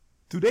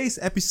Today's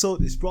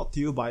episode is brought to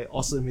you by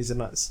Awesome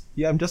Hazelnuts.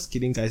 Yeah, I'm just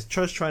kidding, guys.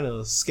 Just trying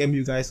to scam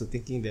you guys to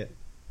thinking that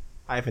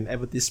I have an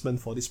advertisement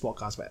for this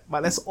podcast.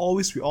 But as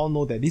always, we all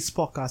know that this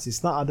podcast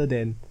is not other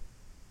than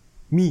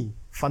me,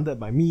 funded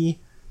by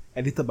me,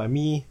 edited by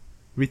me,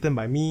 written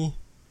by me,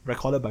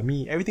 recorded by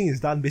me. Everything is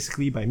done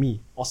basically by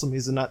me. Awesome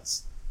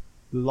Hazelnuts,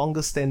 the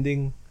longest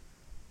standing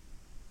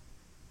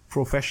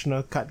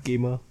professional card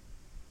gamer,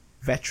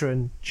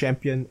 veteran,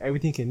 champion,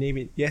 everything you can name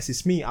it. Yes,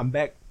 it's me. I'm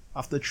back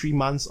after 3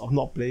 months of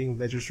not playing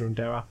Legends of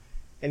Runeterra.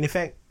 And in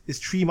fact, it's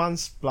 3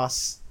 months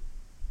plus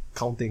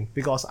counting,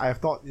 because I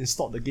have not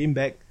installed the game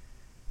back,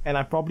 and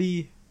I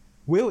probably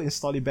will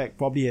install it back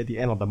probably at the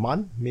end of the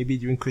month, maybe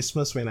during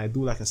Christmas when I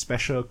do like a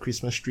special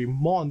Christmas stream.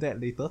 More on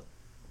that later.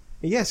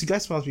 And yes, you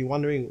guys must be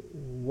wondering,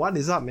 what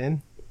is up,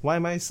 man? Why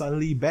am I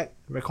suddenly back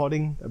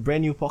recording a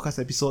brand new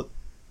podcast episode?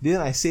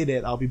 Didn't I say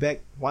that I'll be back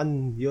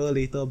 1 year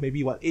later,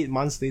 maybe 8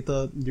 months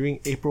later, during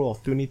April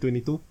of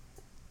 2022?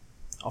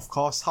 Of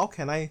course, how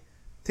can I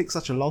take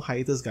such a long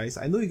hiatus, guys?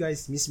 I know you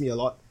guys miss me a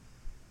lot.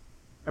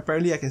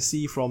 Apparently, I can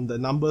see from the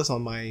numbers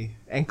on my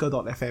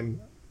Anchor.fm,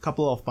 a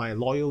couple of my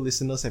loyal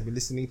listeners have been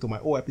listening to my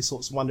old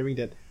episodes, wondering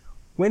that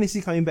when is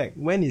he coming back?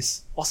 When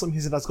is Awesome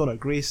Hazelnuts gonna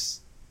grace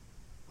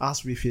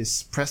us with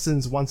his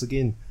presence once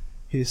again?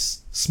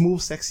 His smooth,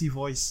 sexy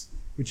voice,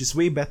 which is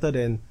way better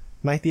than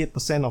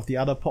 98% of the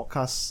other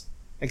podcasts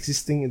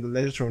existing in the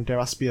Legends of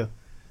Runeterra sphere.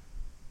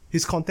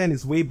 His content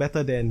is way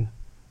better than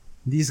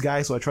these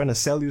guys who are trying to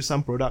sell you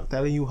some product,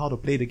 telling you how to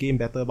play the game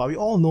better. But we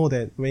all know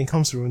that when it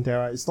comes to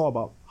Runeterra, it's not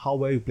about how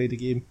well you play the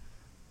game.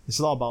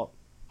 It's not about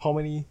how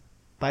many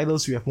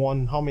titles you have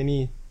won, how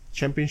many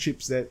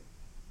championships that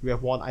you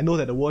have won. I know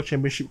that the World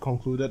Championship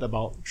concluded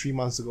about 3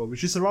 months ago,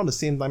 which is around the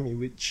same time in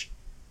which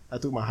I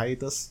took my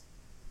hiatus.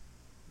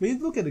 When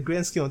you look at the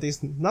grand scheme of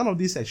things, none of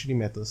this actually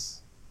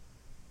matters.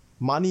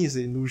 Money is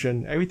an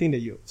illusion. Everything that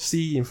you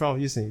see in front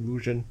of you is an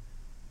illusion.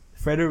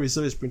 Federal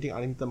Reserve is printing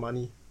unlimited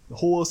money. The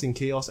whole world's in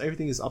chaos,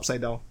 everything is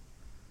upside down.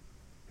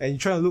 And you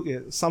try to look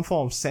at some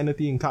form of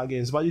sanity in card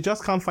games, but you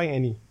just can't find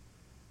any.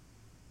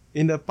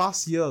 In the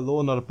past year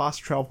alone, or the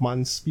past 12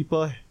 months,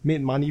 people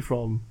made money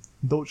from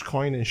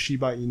Dogecoin and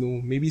Shiba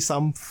Inu, maybe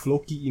some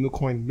Floki Inu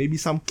coin, maybe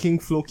some King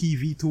Floki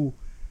V2.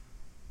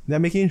 They're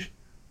making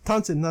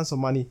tons and tons of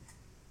money.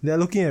 They're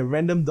looking at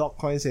random dog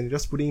coins and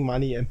just putting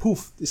money, and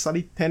poof, it's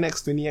suddenly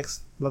 10x, 20x,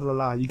 blah blah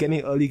blah. You get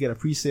it early, get a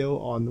pre-sale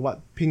on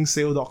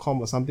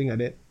pingsale.com or something like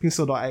that,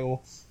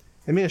 pingsale.io.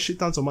 And made a shit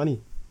tons of money.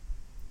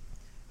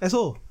 And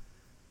so,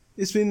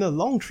 it's been a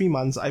long 3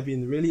 months. I've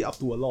been really up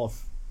to a lot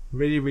of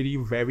really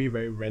very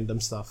random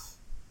stuff.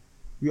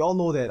 We all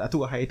know that I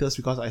took a hiatus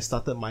because I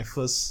started my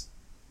first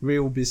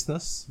real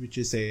business, which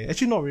is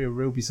actually not really a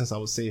real business, I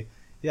would say.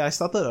 Yeah, I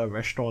started a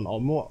restaurant, or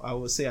more, I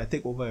would say I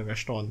take over a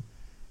restaurant.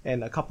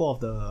 And a couple of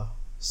the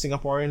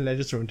Singaporean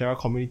Legends of Runeterra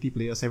community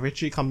players have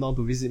actually come down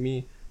to visit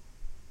me.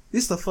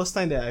 This is the first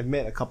time that I've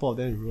met a couple of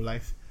them in real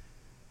life.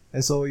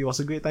 And so it was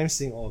a great time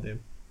seeing all of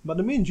them. But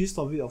the main gist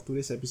of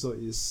today's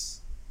episode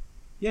is,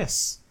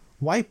 yes,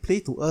 why play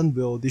to earn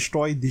will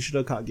destroy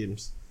digital card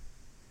games.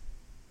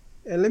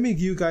 And let me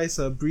give you guys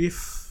a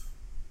brief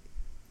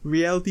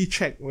reality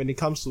check when it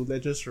comes to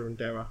Legends of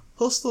Runeterra.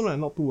 Hearthstone, I'm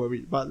not too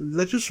worried, but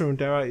Legends of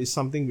Runeterra is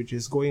something which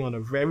is going on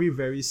a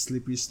very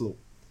slippery slope.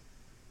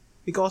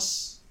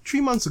 Because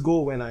 3 months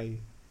ago when I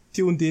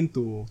tuned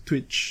into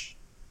Twitch,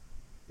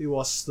 it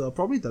was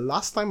probably the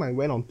last time I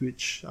went on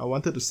Twitch. I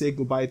wanted to say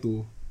goodbye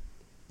to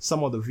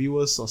some of the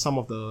viewers or some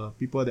of the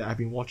people that I've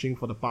been watching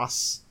for the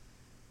past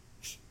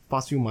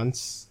few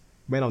months.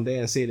 Went on there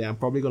and said that I'm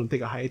probably going to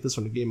take a hiatus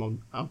from the game.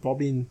 I'll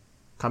probably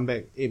come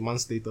back 8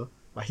 months later.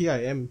 But here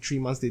I am, 3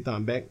 months later,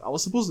 I'm back. I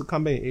was supposed to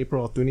come back in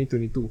April of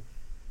 2022.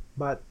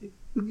 But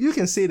you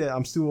can say that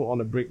I'm still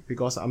on a break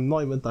because I'm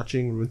not even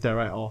touching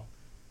Runeterra at all.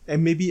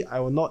 And maybe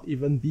I will not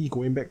even be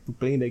going back to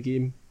playing the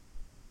game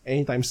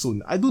anytime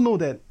soon. I do know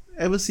that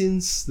ever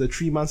since the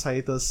 3 months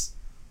hiatus,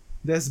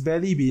 there's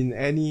barely been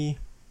any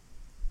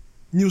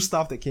new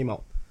stuff that came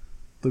out,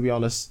 to be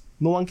honest.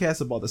 No one cares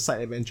about the side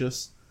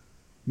adventures.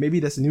 Maybe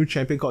there's a new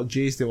champion called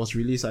Jace that was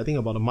released, I think,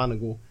 about a month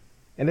ago.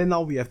 And then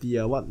now we have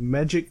the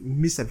Magic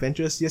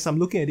Misadventures. Yes, I'm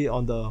looking at it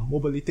on the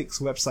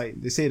Mobalytics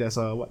website. They say there's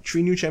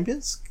 3 new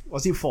champions?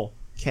 Was it 4?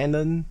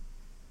 Cannon,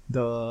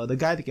 the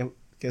guy that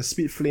can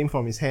spit flame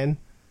from his hand.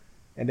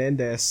 And then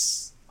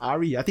there's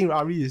Ahri. I think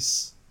Ahri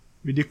is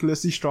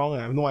ridiculously strong.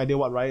 I have no idea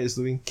what Riot is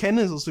doing.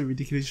 Cannon is also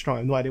ridiculously strong. I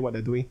have no idea what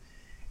they're doing.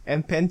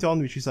 And Pantheon,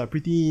 which is a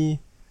pretty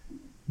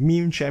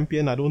meme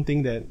champion. I don't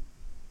think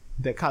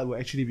that card will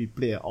actually be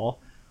played at all.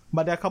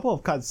 But there are a couple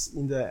of cards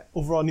in the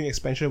overall new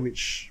expansion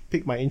which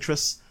piqued my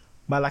interest.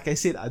 But like I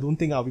said, I don't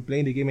think I'll be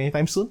playing the game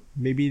anytime soon.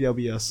 Maybe there'll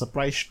be a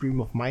surprise stream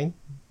of mine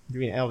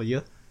during the end of the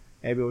year,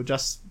 and we'll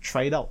just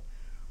try it out.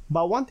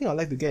 But one thing I'd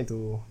like to get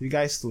to you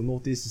guys to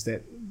notice is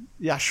that,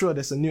 yeah, sure,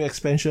 there's a new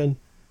expansion.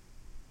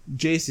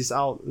 Jace is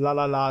out,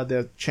 there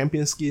are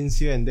champion skins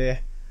here and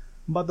there.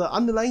 But the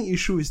underlying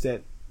issue is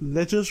that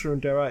Legends of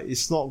Runeterra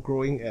is not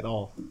growing at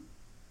all.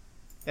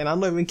 And I'm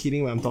not even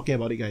kidding when I'm talking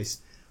about it, guys.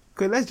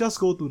 Okay, let's just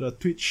go to the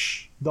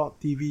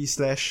twitch.tv/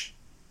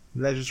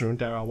 Legends of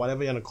Runeterra,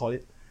 whatever you want to call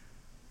it.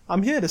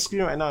 I'm here at the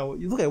screen right now.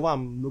 You look at what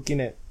I'm looking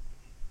at.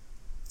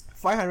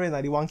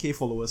 591k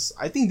followers.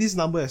 I think this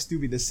number has still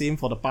been the same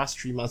for the past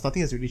 3 months.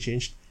 Nothing has really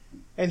changed.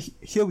 And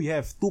here we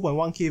have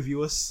 2.1k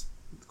viewers,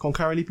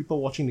 concurrently people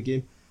watching the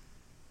game.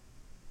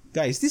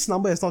 Guys, this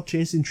number has not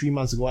changed in 3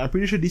 months ago. I'm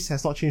pretty sure this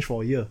has not changed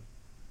for a year.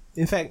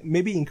 In fact,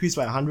 maybe increased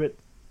by 100.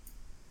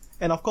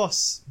 And of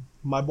course,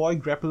 my boy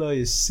Grappler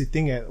is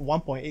sitting at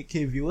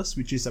 1.8k viewers,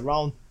 which is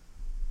around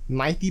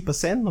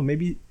 90% or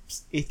maybe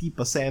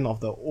 80% of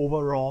the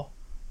overall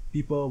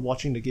people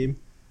watching the game,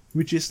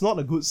 which is not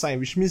a good sign,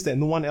 which means that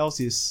no one else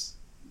is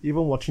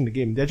even watching the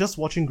game. They're just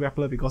watching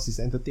Grappler because he's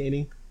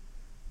entertaining,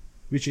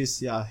 which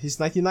is, yeah, he's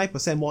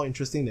 99% more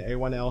interesting than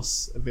everyone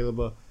else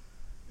available.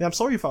 And I'm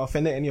sorry if I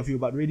offended any of you,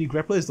 but really,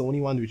 Grappler is the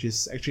only one which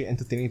is actually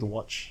entertaining to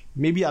watch.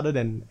 Maybe other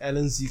than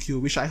Alan ZQ,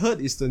 which I heard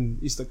is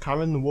the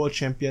current world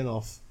champion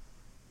of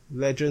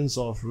Legends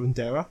of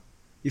Runeterra.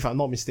 If I'm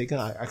not mistaken,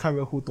 I can't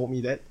remember who told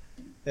me that.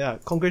 Yeah,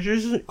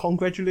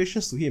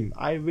 congratulations to him.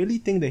 I really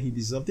think that he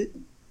deserved it.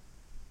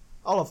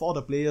 Out of all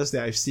the players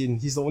that I've seen,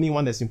 he's the only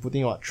one that's been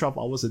putting about 12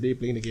 hours a day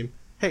playing the game.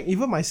 Heck,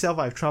 even myself,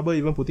 I have trouble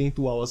even putting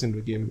 2 hours into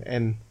the game.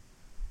 And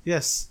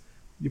yes,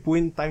 you put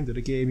in time to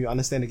the game, you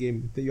understand the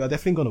game, you are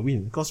definitely going to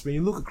win. Because when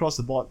you look across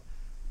the board,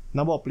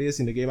 number of players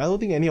in the game, I don't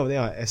think any of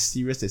them are as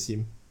serious as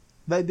him.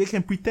 Like, they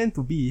can pretend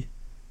to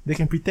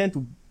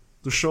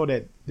show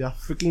that they are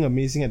freaking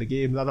amazing at the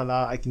game, la la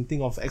la, I can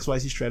think of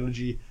XYZ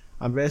strategy,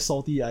 I'm very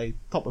salty, I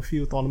top a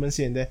few tournaments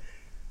here and there.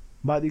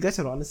 But you guys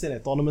have to understand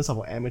that tournaments are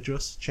for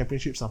amateurs,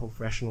 championships are for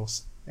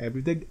professionals. And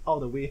with that out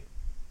of the way,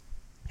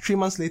 3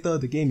 months later,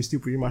 the game is still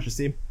pretty much the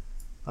same.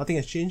 Nothing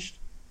has changed.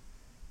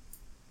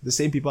 The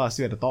same people are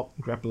still at the top.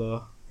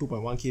 Grappler,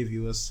 2.1k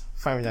viewers,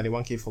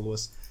 591k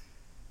followers.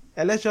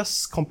 And let's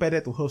just compare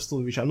that to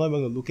Hearthstone, which I'm not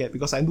even going to look at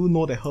because I do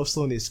know that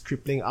Hearthstone is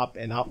crippling up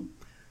and up.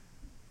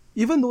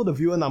 Even though the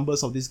viewer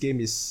numbers of this game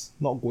is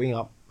not going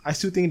up, I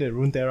still think that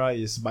Runeterra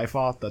is by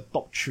far the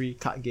top 3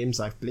 card games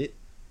I've played.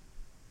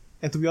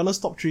 And to be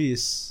honest, top 3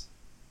 is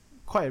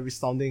quite a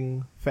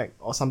resounding fact,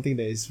 or something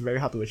that is very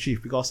hard to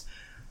achieve, because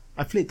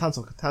I've played tons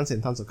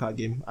and tons of card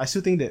games. I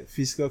still think that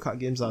physical card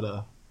games are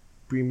the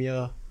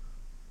premier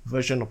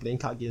version of playing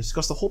card games,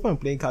 because the whole point of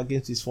playing card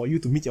games is for you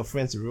to meet your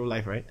friends in real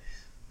life, right?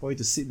 For you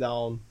to sit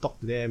down, talk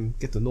to them,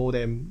 get to know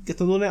them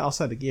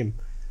outside the game.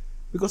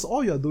 Because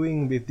all you're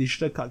doing with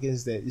digital card games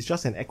is that it's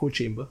just an echo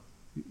chamber.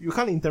 You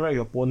can't interact with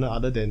your opponent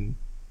other than,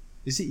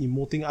 is it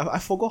emoting? I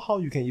forgot how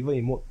you can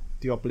even emote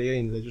to your player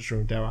in Legends of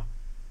Runeterra.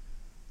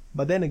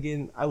 But then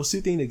again, I would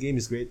still think the game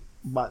is great,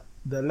 but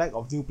the lack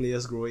of new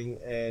players growing,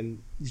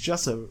 and it's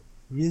just a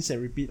rinse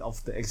and repeat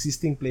of the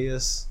existing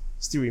players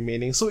still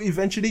remaining. So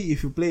eventually,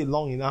 if you play it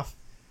long enough,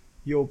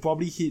 you'll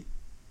probably hit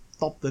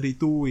top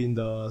 32 in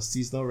the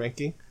seasonal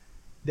ranking.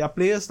 There are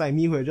players like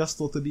me who have just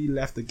totally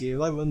left the game,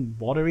 not even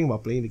bothering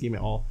about playing the game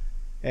at all,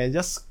 and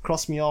just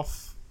cross me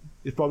off.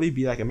 It'll probably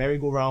be like a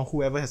merry-go-round,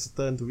 whoever has a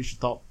turn to reach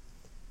the top.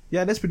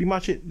 Yeah, that's pretty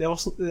much it. I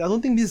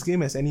don't think this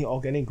game has any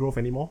organic growth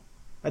anymore.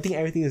 I think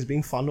everything is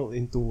being funneled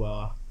into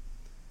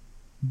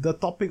the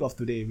topic of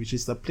today, which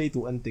is the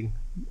play-to-earn thing.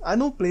 I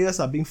know players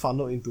are being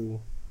funneled into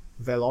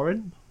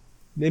Valorant.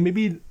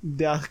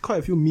 There are quite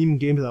a few meme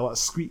games like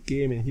Squid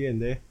Game and here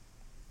and there.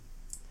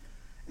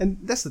 And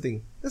that's the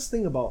thing. That's the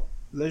thing about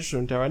Legends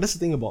of Runeterra, and that's the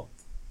thing about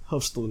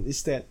Hearthstone,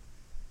 is that,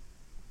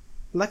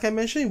 like I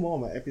mentioned in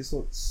one of my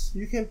episodes,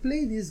 you can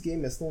play this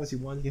game as long as you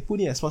want, you can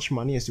put in as much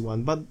money as you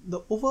want, but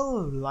the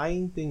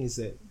overlying thing is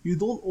that you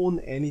don't own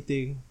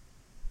anything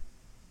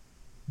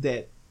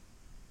that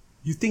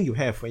you think you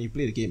have when you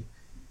play the game.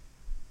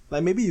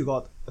 Like maybe you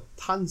got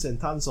tons and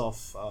tons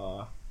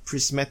of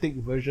prismatic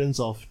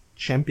versions of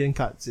champion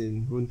cards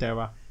in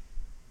Runeterra.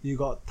 You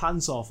got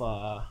tons of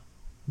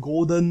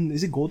golden,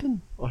 is it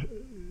golden? Or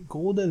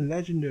golden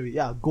legendary?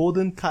 Yeah,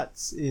 golden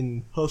cards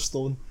in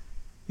Hearthstone.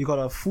 You got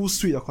a full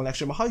suite of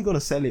collection, but how are you going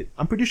to sell it?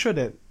 I'm pretty sure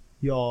that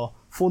your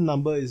phone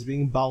number is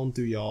being bound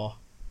to your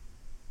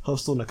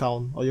Hearthstone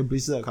account or your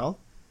Blizzard account.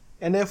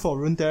 And then for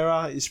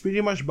Runeterra, it's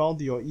pretty much bound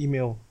to your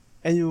email.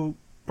 And you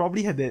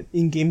probably have that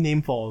in-game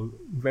name for a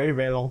very,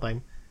 very long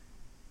time.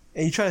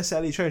 And you try to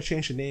sell it, you try to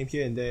change the name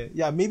here and there.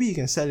 Yeah, maybe you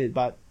can sell it,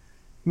 but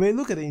when you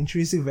look at the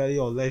intrinsic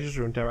value of Legends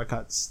of Runeterra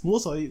cards,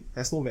 most of it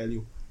has no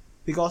value.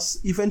 Because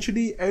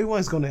eventually, everyone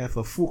is going to have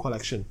a full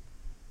collection.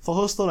 For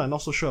Hearthstone, I'm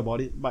not so sure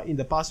about it, but in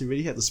the past, you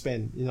really had to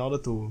spend in order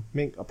to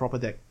make a proper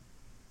deck.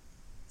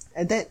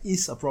 And that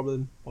is a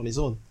problem on its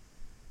own.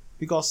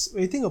 Because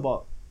when you think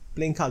about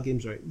playing card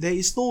games, right, there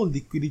is no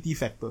liquidity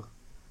factor.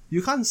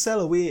 You can't sell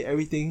away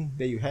everything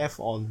that you have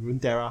on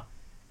Runeterra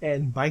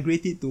and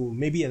migrate it to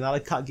maybe another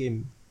card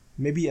game,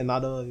 maybe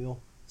another,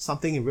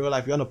 something in real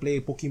life. You want to play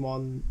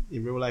Pokemon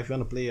in real life, you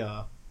want to play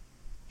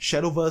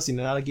Shadowverse in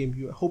another game,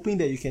 you're hoping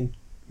that you can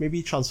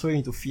maybe transfer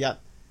into Fiat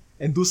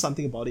and do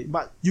something about it.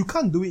 But you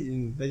can't do it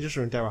in Legends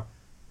of Runeterra.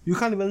 You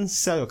can't even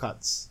sell your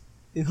cards.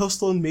 In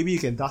Hearthstone, maybe you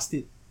can dust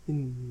it.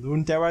 In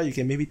Runeterra, you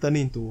can maybe turn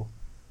it into,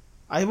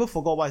 I even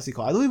forgot what it's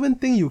called. I don't even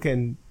think you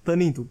can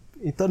turn it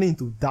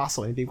into dust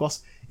or anything,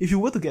 because if you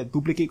were to get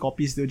duplicate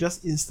copies, they'll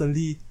just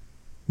instantly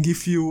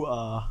give you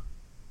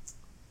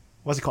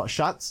what's it called?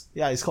 Shards?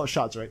 Yeah, it's called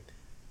shards, right?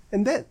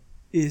 And that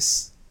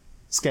is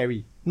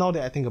scary now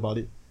that I think about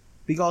it.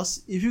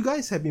 Because if you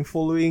guys have been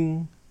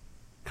following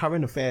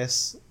current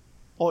affairs,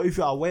 or if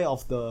you are aware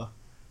of the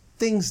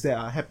things that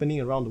are happening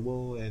around the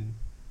world and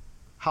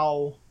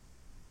how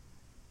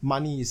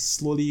money is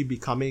slowly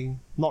becoming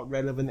not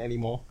relevant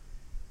anymore,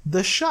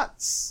 the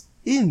shards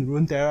in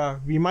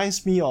Runeterra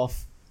reminds me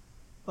of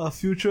a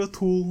future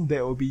tool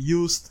that will be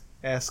used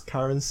as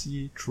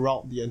currency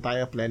throughout the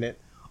entire planet,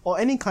 or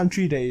any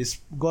country that is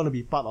going to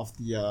be part of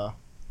the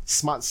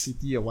smart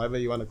city or whatever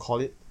you want to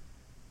call it,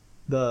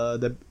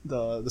 the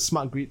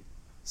smart grid,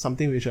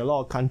 something which a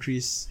lot of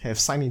countries have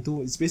signed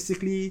into. It's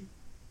basically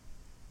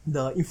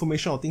the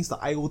information of things, the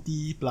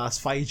IoT plus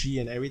 5G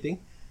and everything.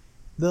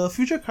 The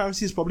future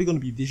currency is probably going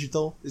to be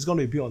digital. It's going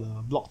to be built on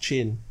a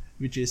blockchain,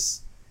 which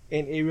is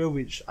an area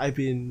which I've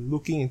been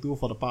looking into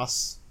for the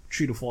past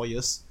 3 to 4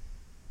 years.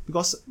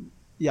 Because,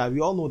 yeah,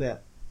 we all know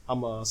that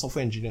I'm a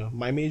software engineer.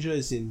 My major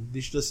is in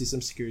digital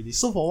system security.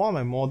 So for one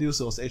of my modules,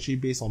 it was actually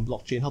based on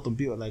blockchain, how to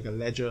build like a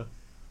ledger,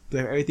 to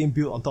have everything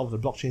built on top of the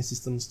blockchain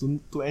systems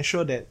to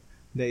ensure that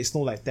there is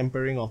no like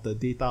tampering of the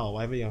data or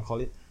whatever you want to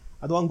call it.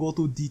 I don't want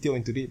to go too detailed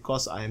into it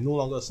because I am no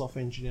longer a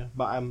software engineer,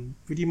 but I'm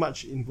pretty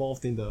much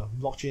involved in the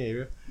blockchain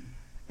area.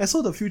 And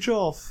so the future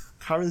of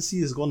currency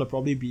is going to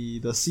probably be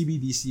the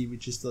CBDC,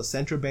 which is the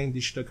central bank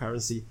digital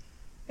currency.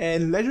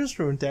 And Legends of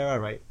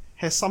Runeterra, right,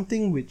 has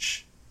something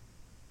which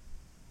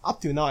up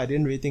till now I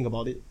didn't really think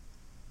about it,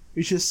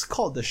 which is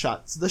called the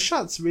shards. The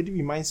shards really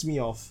reminds me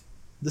of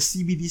the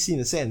CBDC in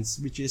a sense,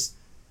 which is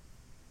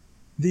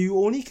you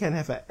only can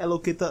have an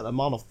allocated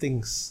amount of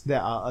things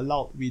that are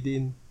allowed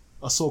within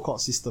a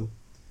so-called system.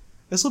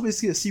 And so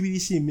basically a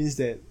CBDC means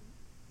that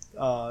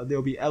there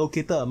will be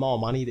allocated amount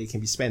of money that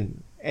can be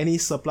spent. Any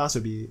surplus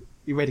will be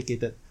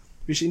eradicated,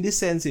 which in this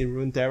sense in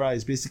Runeterra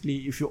is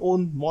basically if you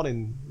own more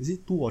than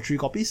 2 or 3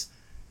 copies,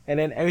 and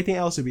then everything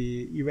else will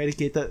be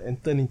eradicated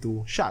and turned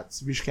into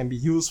shards, which can be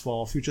used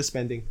for future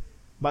spending.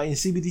 But in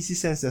CBDC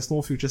sense, there's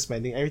no future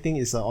spending. Everything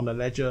is on the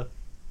ledger.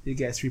 It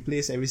gets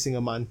replaced every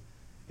single month,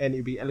 and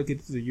it'll be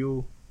allocated to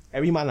you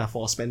every month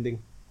for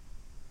spending.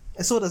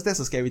 And so that's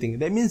a scary thing.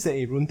 That means that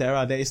in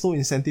Runeterra, there is no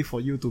incentive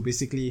for you to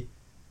basically,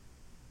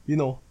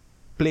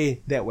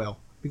 play that well.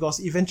 Because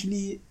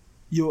eventually,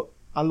 you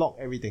unlock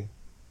everything.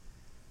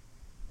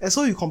 And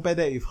so you compare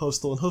that with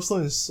Hearthstone.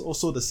 Hearthstone is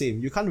also the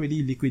same. You can't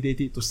really liquidate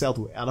it to sell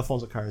to other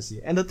forms of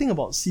currency. And the thing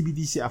about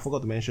CBDC I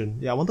forgot to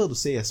mention, I wanted to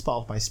say as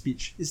part of my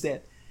speech, is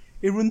that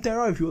in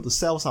Runeterra, if you were to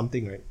sell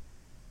something, right,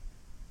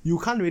 you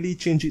can't really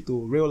change it to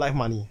real life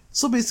money.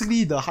 So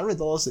basically, the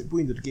 $100 that you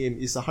put into the game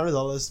is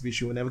 $100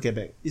 which you will never get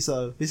back. It's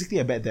basically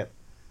a bad debt.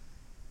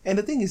 And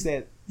the thing is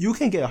that you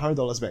can get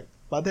 $100 back,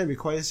 but that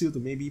requires you to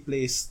maybe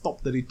place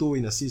top 32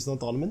 in a seasonal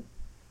tournament,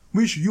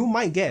 which you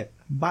might get.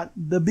 But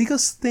the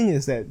biggest thing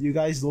is that you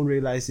guys don't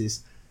realize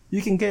is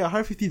you can get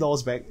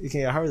 $150 back, you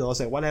can get $100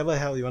 back, whatever the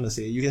hell you want to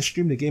say. You can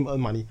stream the game,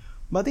 earn money.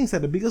 But the thing is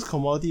that the biggest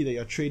commodity that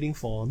you're trading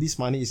for this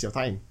money is your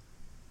time.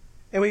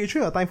 And when you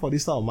trade your time for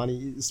this type of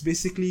money, it's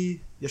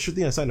basically you're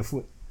shooting yourself in the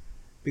foot.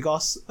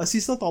 Because a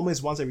seasonal tournament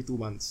is once every 2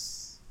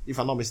 months, if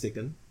I'm not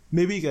mistaken.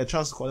 Maybe you get a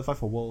chance to qualify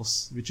for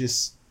Worlds, which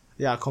is,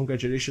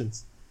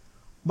 congratulations.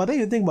 But then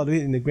you think about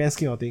it in the grand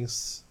scheme of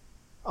things,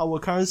 our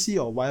currency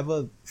or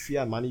whatever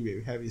fiat money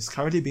we have is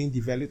currently being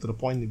devalued to the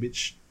point in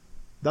which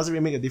doesn't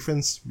really make a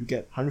difference you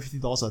get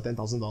 $150 or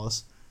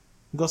 $10,000.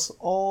 Because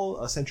all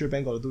a central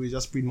bank got to do is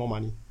just print more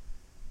money,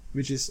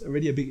 which is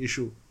already a big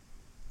issue.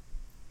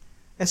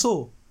 And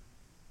so,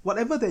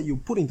 whatever that you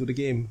put into the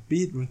game,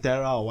 be it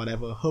Runeterra or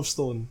whatever,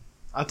 Hearthstone,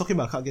 I'm talking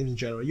about card games in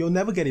general, you'll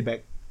never get it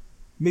back.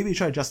 Maybe you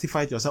try to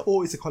justify it to yourself,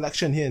 it's a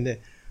collection here and there.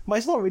 But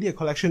it's not really a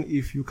collection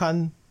if you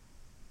can't,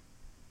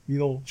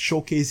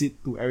 showcase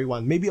it to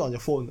everyone. Maybe on your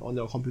phone, on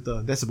your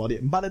computer, that's about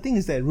it. But the thing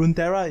is that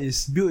Runeterra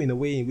is built in a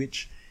way in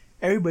which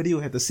everybody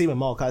will have the same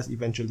amount of cards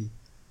eventually.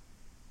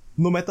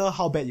 No matter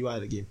how bad you are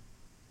at the game.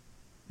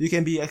 You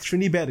can be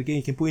extremely bad at the game,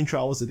 you can put in 3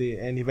 hours a day,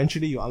 and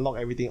eventually you unlock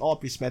everything, all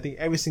prismatic,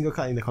 every single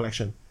card in the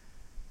collection.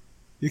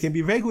 You can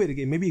be very good at the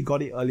game, maybe you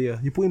got it earlier,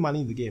 you put in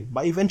money in the game,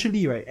 but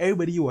eventually, right,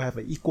 everybody will have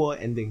an equal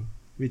ending,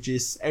 which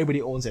is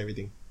everybody owns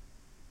everything.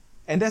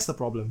 And that's the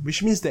problem,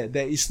 which means that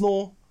there is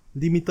no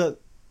limited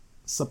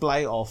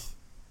supply of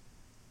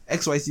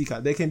XYZ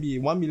card. There can be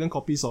 1 million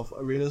copies of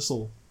Aurelion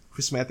Sol,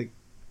 prismatic,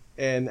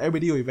 and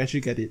everybody will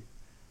eventually get it.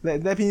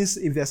 That means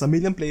if there's 1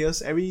 million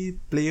players, every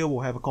player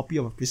will have a copy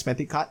of a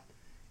prismatic card,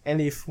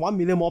 and if 1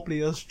 million more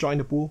players join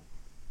the pool,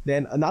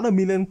 then another 1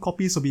 million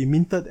copies will be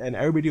minted and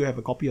everybody will have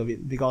a copy of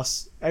it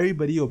because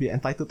everybody will be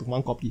entitled to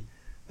 1 copy.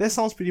 That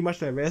sounds pretty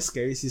much like a very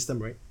scary system,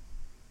 right?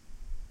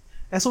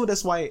 And so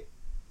that's why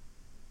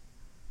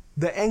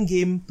the end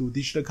game to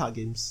digital card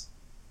games,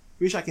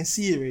 which I can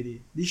see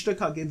already, digital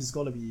card games is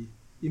going to be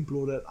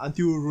imploded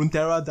until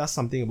Runeterra does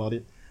something about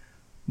it.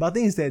 But the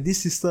thing is that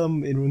this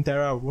system in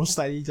Runeterra will most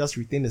likely just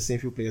retain the same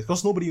few players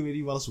because nobody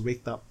really wants to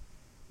wake up.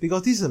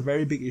 Because this is a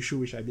very big issue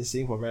which I've been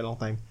saying for a very long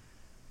time.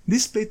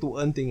 This play to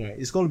earn thing, right,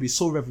 is going to be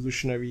so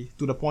revolutionary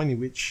to the point in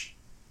which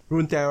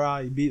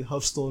Runeterra, be it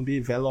Hearthstone, be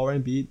it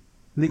Valorant, be it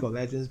League of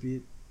Legends, be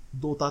it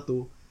Dota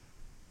 2,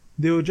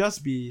 they will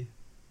just be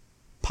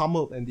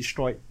pummeled and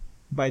destroyed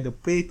by the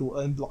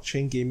pay-to-earn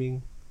blockchain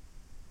gaming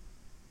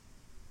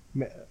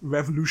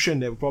revolution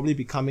that will probably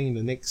be coming in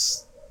the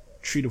next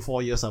 3 to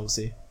 4 years, I would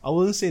say. I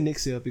wouldn't say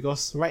next year,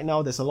 because right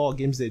now there's a lot of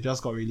games that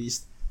just got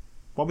released.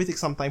 Probably take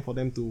some time for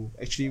them to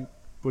actually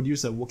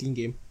produce a working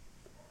game.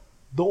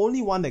 The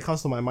only one that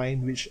comes to my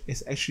mind which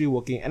is actually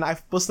working, and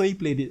I've personally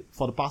played it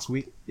for the past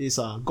week, is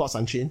Gods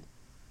Unchained.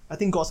 I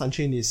think Gods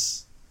Unchained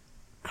is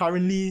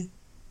currently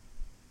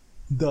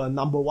the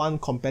number one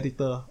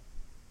competitor,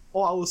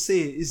 or I would say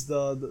is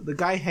the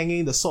guy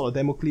hanging the sword of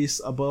Damocles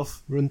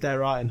above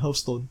Runeterra and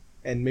Hearthstone,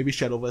 and maybe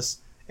Shadowverse,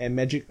 and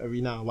Magic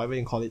Arena, whatever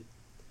you can call it.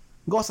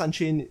 Gods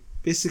Unchained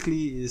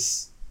basically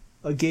is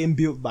a game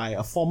built by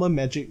a former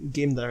Magic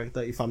game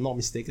director, if I'm not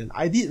mistaken.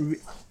 The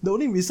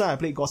only reason I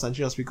played Gods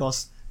Unchained was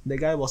because the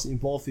guy was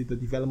involved with the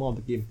development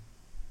of the game.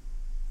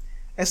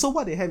 And so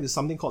what they have is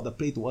something called the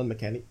play-to-earn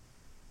mechanic.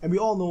 And we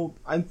all know,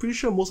 I'm pretty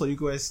sure most of you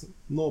guys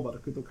know about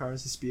the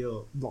cryptocurrency sphere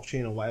or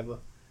blockchain or whatever.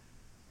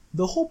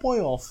 The whole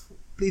point of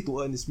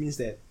play-to-earn means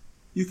that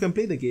you can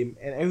play the game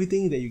and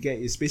everything that you get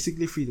is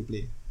basically free to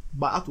play.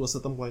 But up to a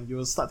certain point, you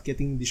will start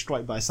getting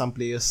destroyed by some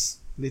players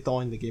later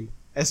on in the game.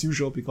 As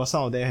usual, because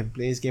some of them have been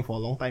playing this game for a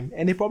long time,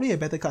 and they probably have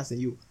better cards than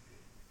you.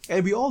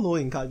 And we all know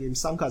in card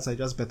games, some cards are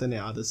just better than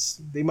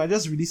others. They might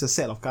just release a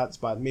set of cards,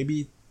 but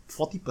maybe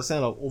 40%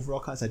 of overall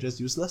cards are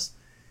just useless,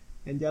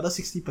 and the other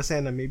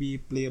 60% are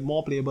maybe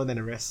more playable than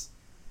the rest.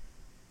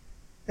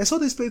 And so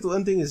this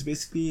play-to-earn thing is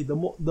basically, the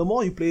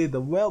more you play,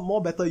 the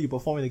more better you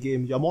perform in the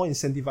game, you're more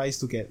incentivized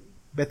to get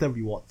better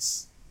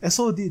rewards. And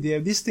so they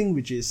have this thing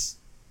which is,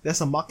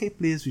 there's a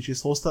marketplace which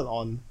is hosted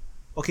on,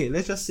 okay,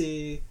 let's just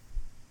say,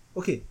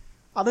 okay,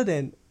 other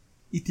than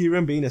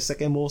Ethereum being the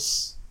second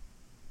most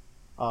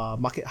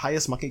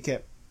highest market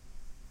cap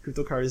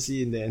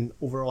cryptocurrency in the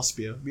overall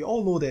sphere, we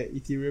all know that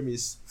Ethereum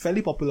is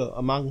fairly popular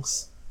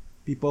amongst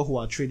people who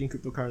are trading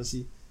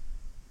cryptocurrency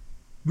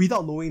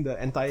without knowing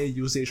the entire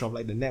usage of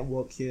like the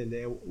network here and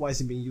there, what is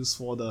it being used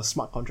for, the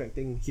smart contract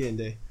thing here and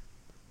there.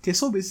 Okay,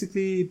 so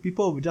basically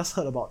people have just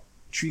heard about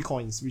 3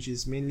 coins, which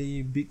is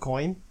mainly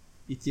Bitcoin,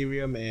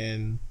 Ethereum,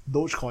 and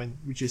Dogecoin,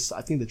 which is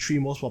I think the 3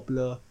 most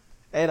popular,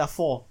 and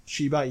 4,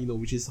 Shiba Inu,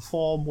 which is the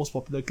 4 most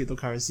popular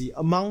cryptocurrency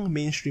among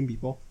mainstream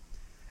people.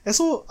 And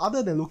so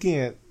other than looking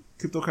at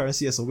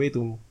cryptocurrency as a way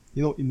to,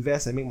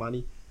 invest and make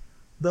money,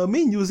 the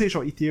main usage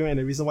of Ethereum and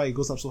the reason why it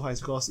goes up so high is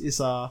because it's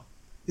a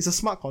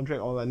smart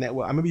contract or a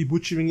network. I may be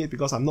butchering it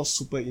because I'm not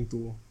super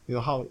into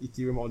how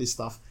Ethereum, all this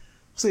stuff.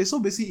 So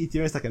basically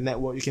Ethereum is like a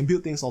network, you can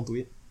build things onto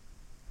it.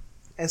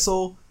 And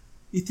so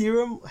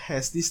Ethereum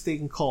has this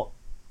thing called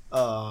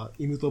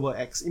Immutable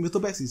X.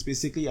 Immutable X is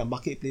basically a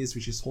marketplace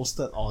which is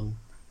hosted on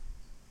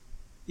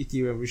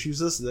Ethereum, which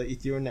uses the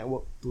Ethereum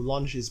network to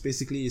launch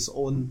basically its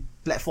own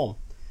platform.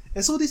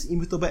 And so this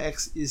Immutable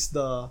X is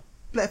the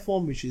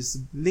platform which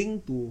is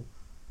linked to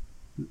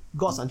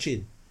Gods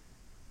Unchained.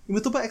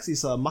 Immutable X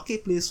is a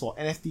marketplace for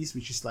NFTs,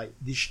 which is like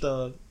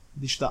digital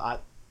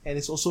art, and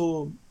it's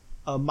also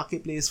a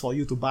marketplace for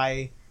you to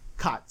buy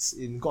cards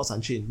in Gods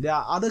Unchained. There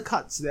are other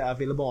cards that are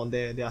available on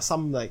there. There are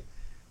some like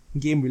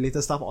game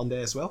related stuff on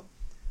there as well.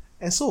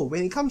 And so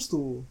when it comes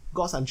to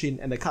Gods Unchained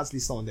and the cards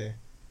listed on there,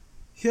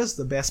 here's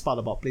the best part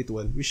about play to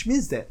earn, which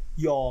means that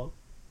your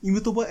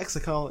Immutable X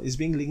account is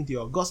being linked to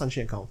your Gods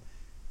Unchained account,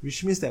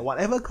 which means that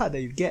whatever card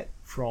that you get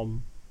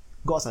from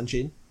Gods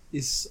Unchained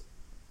is,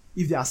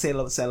 if they are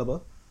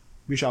sellable,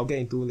 which I'll get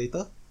into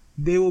later,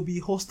 they will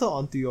be hosted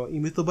onto your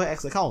Immutable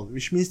X account,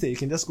 which means that you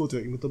can just go to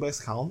your Immutable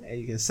X account and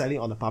you can sell it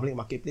on the public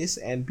marketplace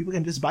and people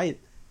can just buy it.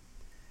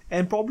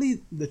 And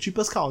probably the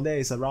cheapest card on there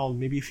is around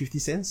maybe 50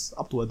 cents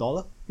up to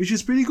 $1, which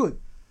is pretty good.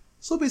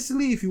 So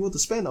basically, if you were to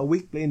spend a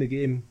week playing the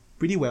game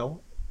pretty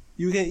well,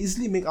 you can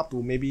easily make up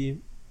to maybe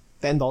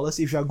 $10.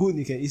 If you're good,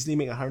 you can easily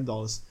make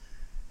 $100.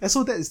 And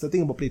so that is the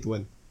thing about play to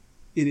earn.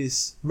 It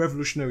is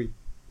revolutionary.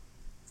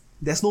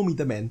 There's no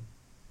middleman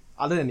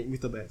other than the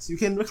Immutable X. You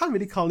can't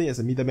really count it as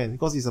a middleman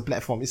because it's a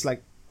platform. It's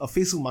like a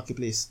Facebook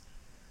marketplace.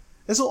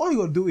 And so all you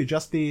gotta do is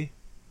just pay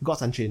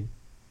Gods Unchained.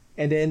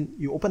 And then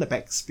you open the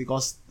packs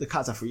because the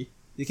cards are free.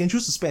 You can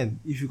choose to spend.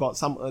 If you got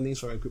some earnings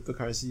from your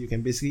cryptocurrency, you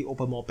can basically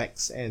open more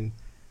packs and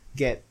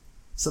get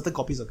certain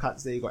copies of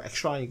cards that you got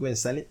extra and you go and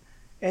sell it.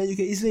 And you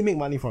can easily make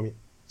money from it.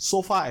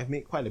 So far, I've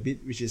made quite a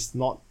bit, which is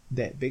not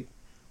that big.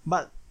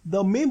 But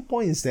the main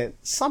point is that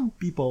some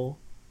people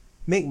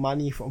make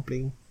money from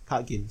playing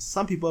card games.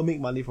 Some people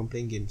make money from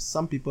playing games.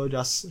 Some people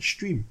just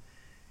stream.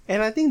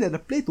 And I think that the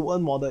play to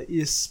earn model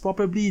is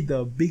probably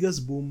the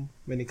biggest boom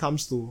when it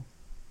comes to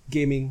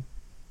gaming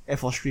and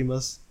for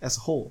streamers as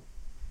a whole.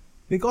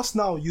 Because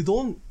now you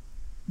don't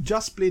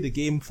just play the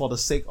game for the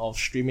sake of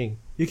streaming.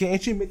 You can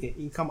actually make an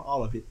income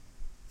out of it.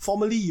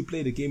 Formerly, you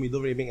play the game, you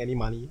don't really make any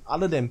money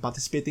other than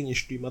participating in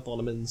streamer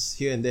tournaments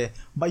here and there.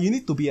 But you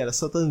need to be at a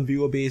certain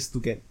viewer base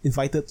to get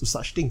invited to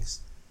such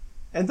things.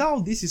 And now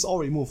this is all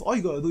removed. All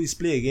you gotta do is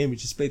play a game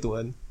which is play to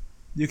earn.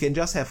 You can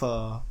just have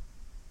a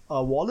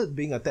wallet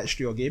being attached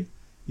to your game.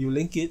 You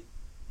link it.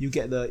 you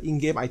get the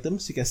in-game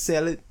items, you can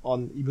sell it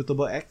on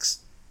Immutable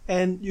X,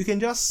 and you can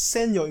just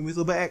send your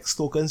Immutable X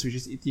tokens, which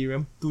is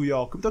Ethereum, to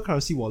your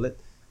cryptocurrency wallet,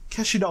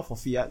 cash it out for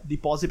fiat,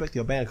 deposit back to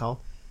your bank account,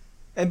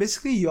 and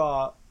basically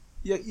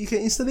you can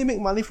instantly make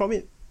money from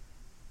it.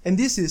 And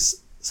this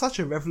is such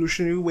a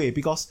revolutionary way,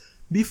 because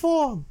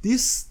before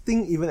this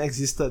thing even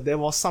existed, there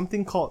was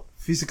something called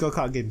physical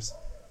card games,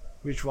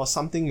 which was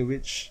something in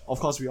which, of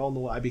course, we all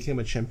know I became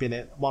a champion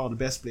at, one of the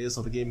best players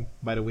of the game,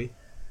 by the way.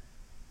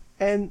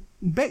 And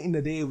back in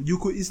the day, you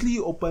could easily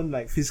open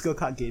like physical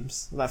card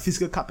games, like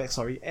physical card packs,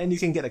 and you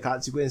can get the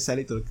cards, you go and sell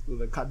it to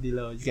the card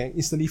dealer, you can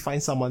instantly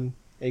find someone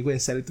and you go and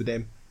sell it to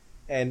them.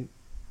 And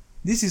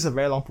this is a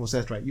very long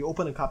process, right? You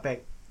open a card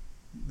pack,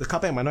 the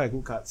card pack might not have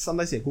good cards,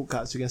 sometimes you have good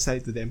cards, you can sell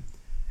it to them.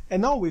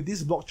 And now with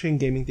this blockchain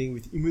gaming thing,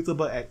 with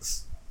Immutable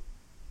X,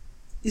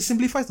 it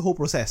simplifies the whole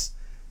process.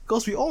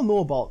 Because we all know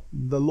about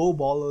the low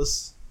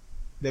ballers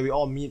that we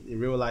all meet in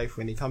real life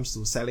when it comes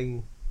to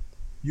selling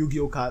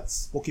Yu-Gi-Oh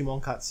cards,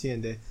 Pokemon cards here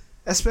and there.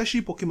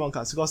 Especially Pokemon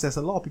cards, because there's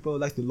a lot of people who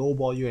like to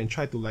lowball you and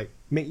try to like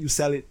make you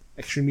sell it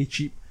extremely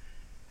cheap.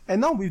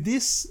 And now with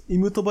this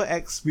Immutable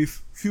X,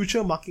 with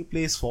future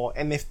marketplace for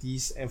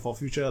NFTs and for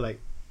future like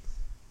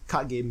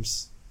card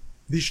games,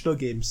 digital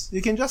games,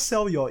 you can just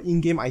sell your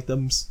in-game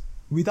items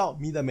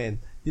without middleman.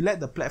 You let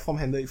the platform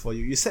handle it for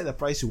you. You set the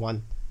price you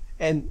want,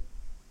 and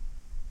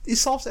it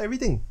solves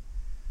everything.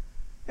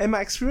 And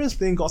my experience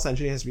playing Gods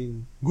Unchained has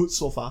been good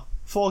so far.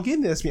 For a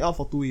game that has been out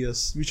for 2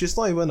 years, which is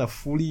not even a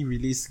fully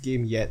released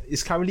game yet,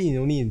 it's currently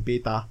only in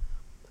beta,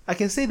 I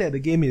can say that the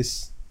game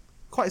is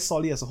quite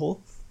solid as a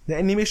whole. The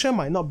animation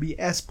might not be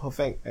as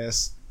perfect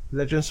as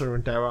Legends of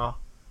Runeterra,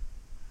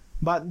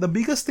 but the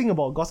biggest thing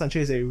about Gods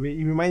Unchained is that it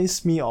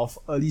reminds me of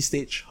early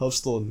stage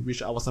Hearthstone,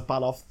 which I was a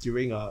part of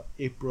during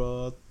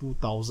April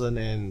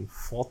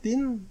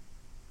 2014,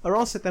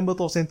 around September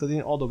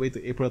 2013 all the way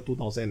to April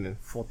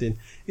 2014.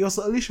 It was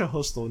early stage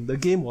Hearthstone. The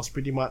game was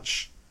pretty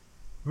much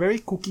very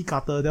cookie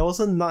cutter. There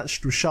wasn't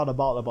much to shout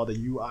about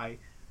the UI.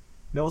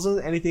 There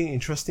wasn't anything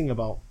interesting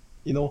about,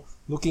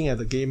 looking at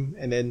the game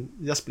and then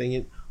just playing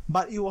it.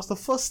 But it was the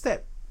first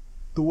step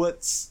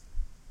towards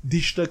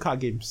digital card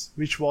games,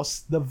 which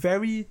was the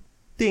very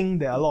thing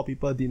that a lot of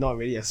people did not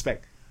really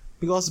expect.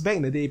 Because back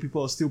in the day,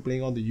 people were still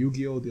playing on the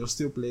Yu-Gi-Oh! They were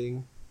still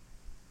playing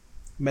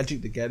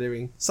Magic the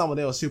Gathering. Some of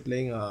them were still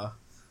playing,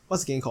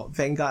 what's the game called?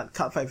 Vanguard,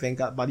 Card Fight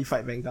Vanguard, Buddy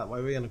Fight Vanguard,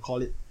 whatever you want to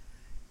call it.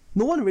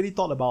 No one really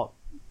thought about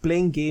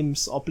playing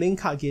games or playing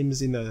card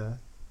games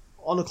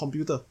on a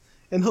computer.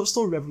 And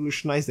Hearthstone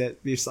revolutionized that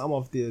with some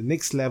of the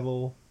next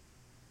level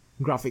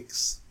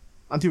graphics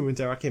until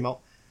Runeterra came out.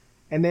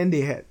 And then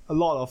they had a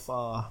lot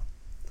of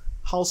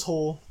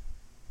household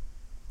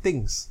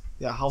things.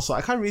 Yeah, household.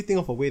 I can't really think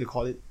of a way to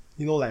call it.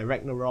 Like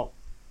Ragnarok,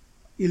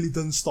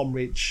 Illidan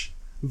Stormrage,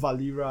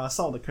 Valera,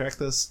 some of the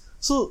characters.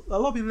 So a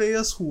lot of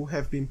players who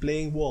have been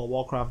playing World of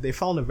Warcraft, they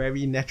found a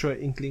very natural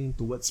inkling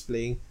towards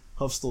playing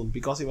Hearthstone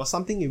because it was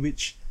something in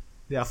which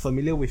they are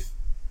familiar with.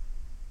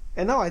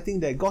 And now I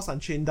think that Gods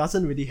Unchained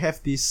doesn't really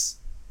have this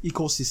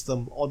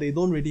ecosystem, or they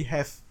don't really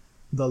have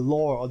the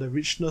lore or the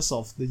richness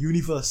of the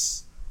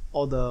universe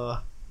or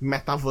the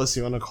metaverse,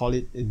 you want to call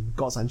it, in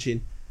Gods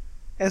Unchained.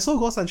 And so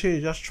Gods Unchained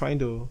is just trying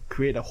to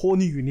create a whole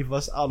new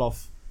universe out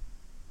of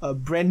a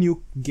brand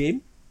new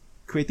game,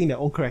 creating their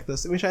own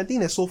characters, which I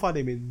think that so far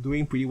they've been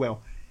doing pretty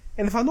well.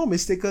 And if I'm not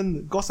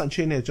mistaken, Gods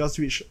Unchained has just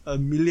reached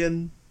 1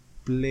 million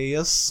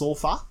players so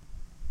far.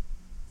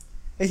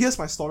 And here's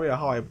my story of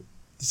how I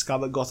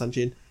discovered Gods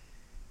Unchained.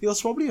 It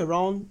was probably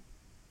around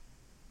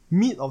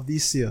mid of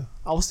this year.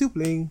 I was still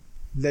playing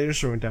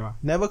Legends of Runeterra.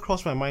 Never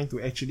crossed my mind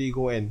to actually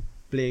go and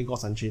play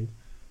Gods Unchained.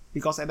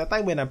 Because at the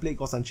time when I played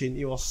Gods Unchained,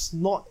 it was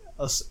not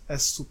as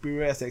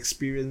superior as the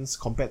experience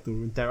compared to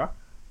Runeterra.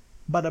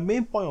 But the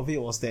main point of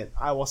it was that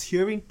I was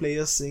hearing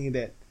players saying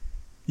that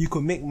you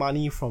could make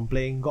money from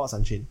playing Gods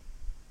Unchained.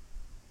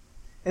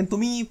 And to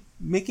me,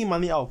 making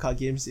money out of card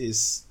games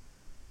is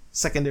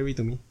secondary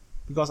to me.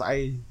 Because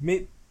I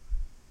made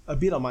a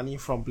bit of money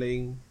from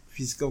playing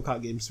physical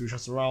card games, which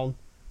was around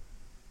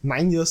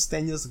 10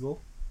 years ago.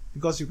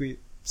 Because you could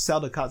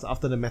sell the cards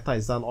after the meta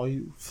is done, or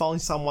you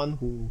found someone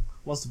who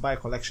wants to buy a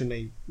collection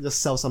and you just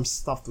sell some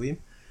stuff to him.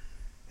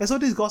 And so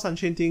this Gods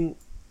Unchained thing,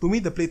 to me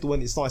the play to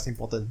earn is not as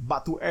important,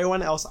 but to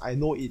everyone else I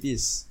know it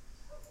is.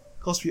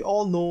 Because we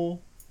all know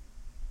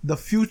the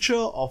future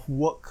of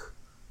work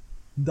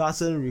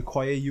doesn't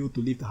require you to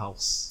leave the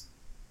house.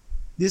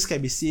 This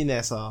can be seen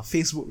as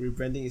Facebook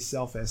rebranding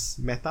itself as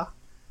Meta,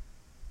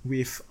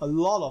 with a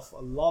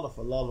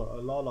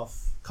lot of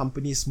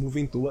companies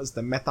moving towards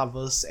the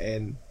metaverse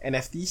and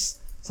NFTs,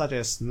 such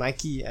as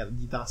Nike and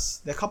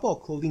Adidas. There are a couple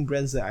of clothing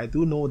brands that I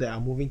do know that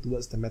are moving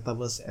towards the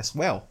metaverse as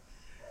well.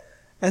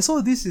 And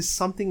so this is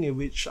something in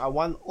which I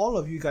want all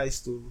of you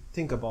guys to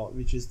think about,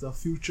 which is the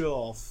future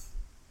of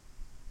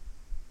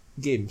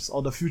games,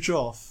 or the future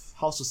of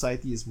how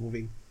society is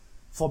moving.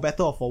 For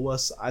better or for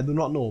worse, I do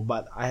not know,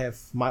 but I have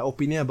my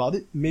opinion about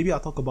it. Maybe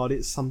I'll talk about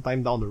it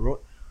sometime down the road.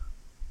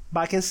 But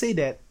I can say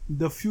that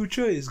the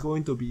future is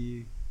going to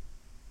be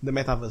the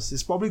metaverse.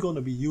 It's probably going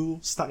to be you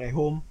stuck at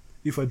home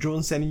with a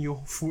drone sending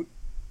you food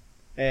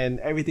and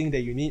everything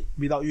that you need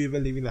without you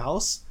even leaving the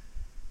house.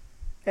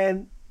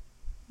 And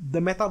the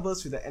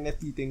metaverse with the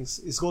NFT things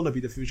is going to be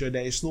the future.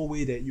 There is no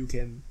way that you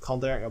can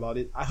counteract about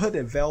it. I heard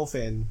that Valve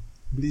and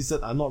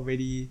Blizzard are not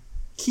really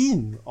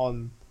keen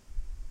on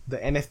the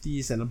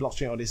NFTs and the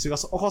blockchain or this,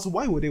 because of course,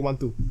 why would they want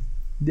to?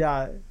 They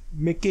are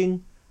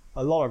making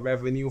a lot of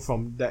revenue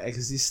from the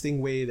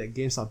existing way that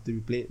games are to be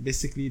played.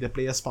 Basically, the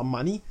players pump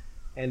money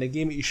and the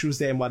game issues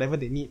them whatever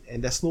they need,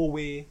 and there's no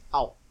way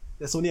out.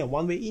 There's only a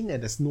one way in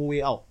and there's no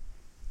way out.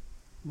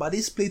 But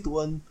this play to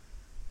earn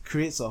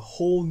creates a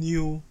whole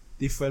new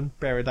different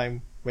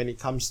paradigm when it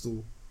comes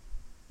to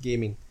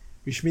gaming,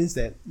 which means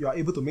that you are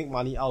able to make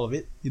money out of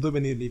it. You don't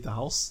even need to leave the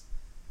house.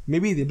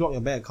 Maybe they block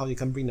your bank account, you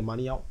can't bring the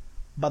money out.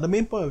 But the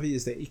main point of it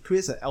is that it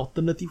creates an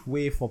alternative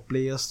way for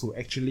players to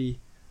actually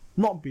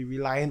not be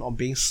reliant on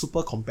being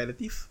super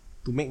competitive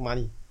to make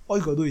money. All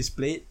you gotta do is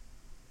play it.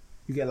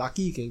 You get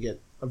lucky, you can get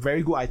a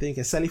very good item, you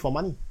can sell it for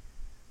money,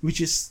 which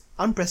is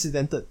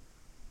unprecedented.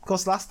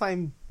 Because last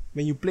time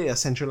when you play a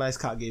centralized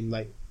card game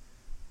like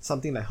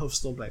something like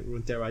Hearthstone, like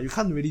Runeterra, you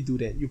can't really do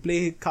that. You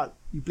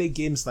play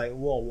games like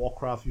World of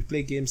Warcraft, you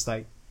play games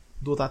like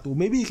Dota 2.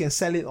 Maybe you can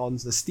sell it on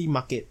the Steam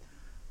market.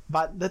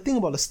 But the thing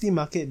about the Steam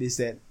market is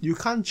that you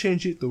can't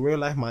change it to real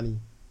life money.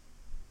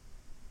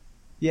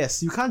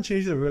 Yes, you can't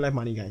change it to real life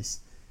money,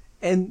 guys.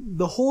 And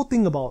the whole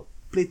thing about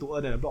play to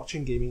earn and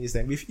blockchain gaming is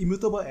that with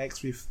Immutable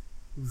X, with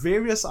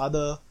various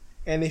other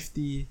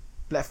NFT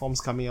platforms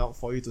coming out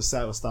for you to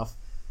sell your stuff,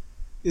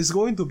 it's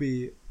going to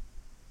be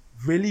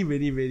really,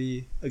 really,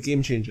 really a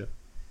game changer.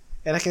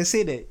 And I can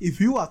say that if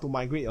you are to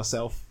migrate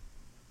yourself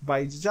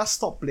by just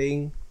stop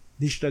playing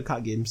digital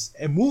card games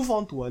and move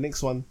on to a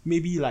next one,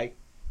 maybe like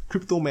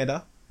Crypto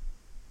Meta,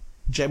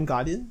 Gem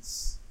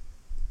Guardians,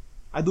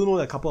 I do know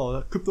a couple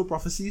of Crypto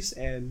Prophecies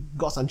and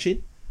Gods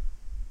Unchained,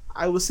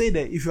 I would say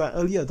that if you are an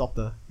early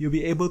adopter, you'll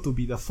be able to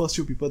be the first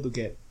few people to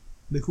get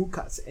the good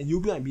cards, and you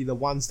might be the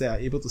ones that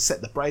are able to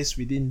set the price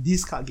within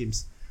these card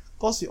games.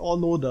 Because you all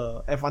know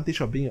the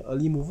advantage of being an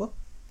early mover,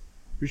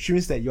 which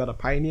means that you are the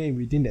pioneer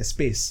within that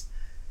space.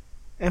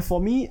 And for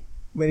me,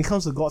 when it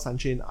comes to Gods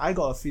Unchained, I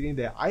got a feeling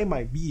that I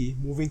might be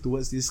moving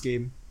towards this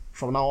game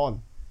from now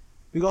on.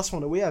 Because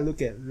from the way I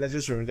look at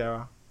Legends of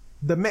Runeterra,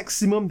 the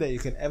maximum that you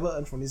can ever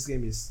earn from this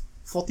game is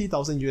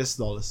 40,000 US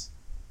dollars.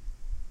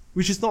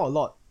 Which is not a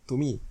lot to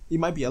me. It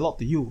might be a lot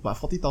to you, but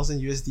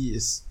 40,000 USD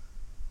is...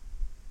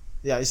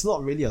 yeah, it's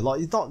not really a lot.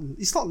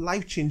 It's not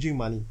life-changing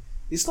money.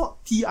 It's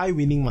not TI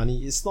winning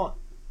money. It's not...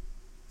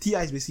 TI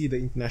is basically the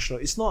international.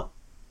 It's not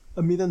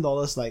 $1 million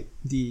like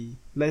the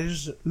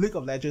League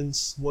of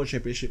Legends World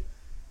Championship.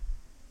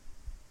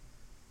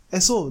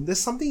 And so, there's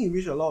something in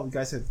which a lot of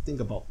guys have to think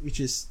about, which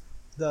is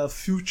the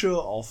future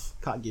of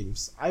card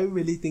games. I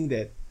really think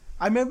that...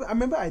 I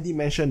remember I did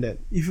mention that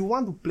if you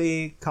want to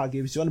play card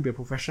games, you want to be a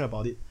professional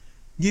about it,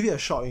 give it a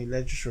shot in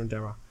Legends of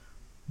Runeterra.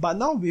 But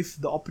now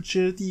with the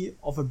opportunity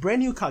of a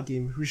brand new card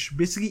game, which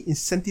basically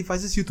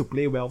incentivizes you to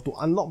play well, to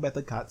unlock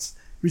better cards,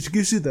 which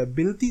gives you the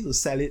ability to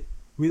sell it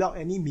without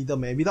any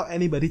middleman, without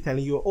anybody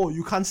telling you, oh,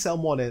 you can't sell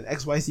more than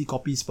XYZ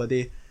copies per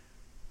day.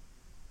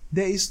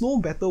 There is no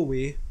better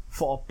way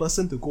for a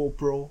person to go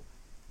pro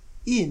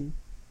in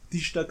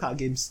digital card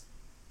games,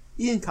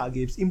 in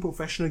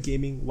professional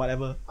gaming,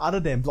 whatever, other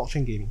than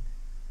blockchain gaming.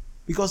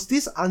 Because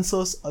this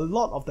answers a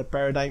lot of the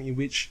paradigm in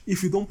which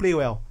if you don't play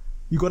well,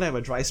 you're gonna have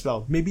a dry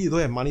spell. Maybe you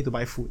don't have money to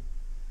buy food.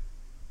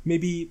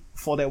 Maybe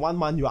for that 1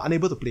 month you are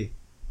unable to play.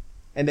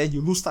 And then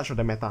you lose touch of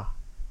the meta.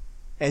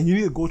 And you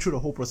need to go through the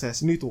whole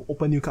process. You need to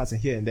open new cards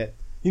and here and that.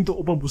 You need to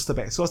open booster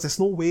packs because there's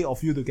no way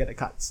of you to get the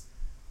cards.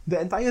 The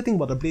entire thing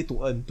about the Play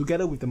to Earn,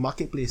 together with the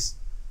marketplace,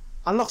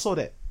 unlocks all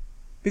that.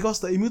 Because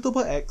the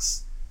Immutable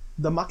X,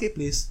 the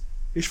marketplace,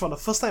 which for the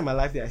first time in my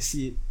life that I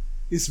see it,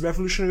 is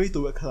revolutionary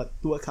to a card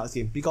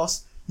game.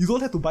 Because you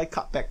don't have to buy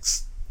card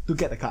packs to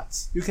get the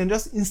cards. You can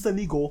just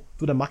instantly go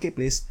to the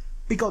marketplace,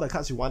 pick out the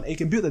cards you want, and you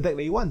can build the deck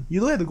that you want. You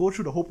don't have to go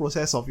through the whole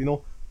process of,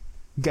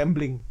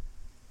 gambling,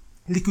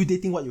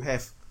 liquidating what you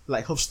have,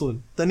 like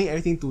Hearthstone, turning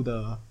everything to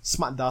the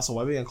smart dust or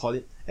whatever you can call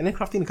it, and then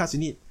crafting the cards you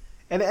need.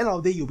 And at the end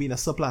of the day, you'll be in a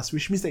surplus,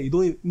 which means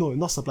that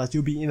not surplus,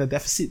 you'll be in a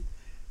deficit.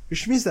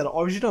 Which means that the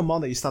original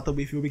amount that you started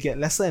with will get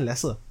lesser and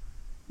lesser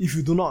if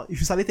you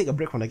suddenly take a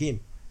break from the game,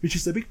 which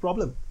is a big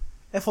problem.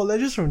 And for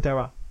Legends of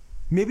Runeterra,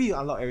 maybe you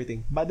unlock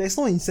everything, but there's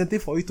no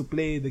incentive for you to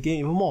play the game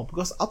even more,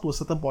 because up to a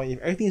certain point, if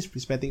everything is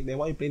prismatic, then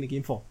what are you playing the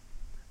game for?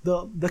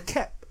 The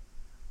cap,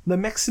 the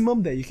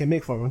maximum that you can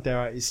make from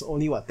Runeterra is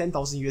only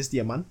 10,000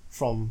 USD a month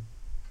from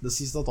the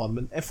seasonal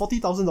tournament, and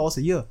 $40,000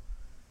 a year,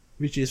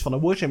 which is from the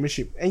World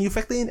Championship. And you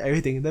factor in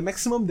everything, the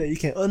maximum that you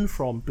can earn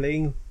from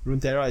playing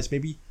Runeterra is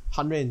maybe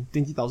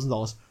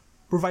 $120,000,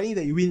 providing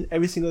that you win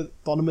every single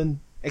tournament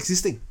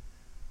existing.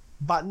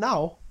 But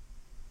now,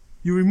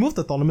 you remove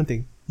the tournament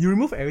thing, you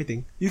remove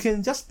everything, you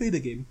can just play the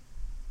game,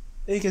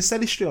 and you can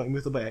sell it straight on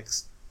Immutable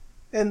X,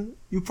 and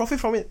you profit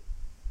from it,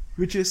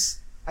 which is,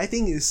 I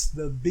think, is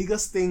the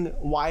biggest thing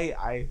why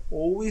I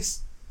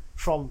always,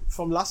 from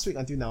last week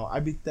until now,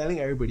 I've been telling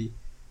everybody,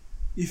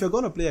 if you're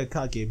gonna play a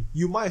card game,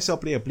 you might as well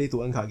play a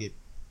play-to-earn card game.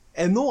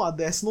 And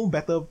there's no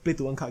better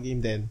play-to-earn card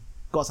game than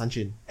Gods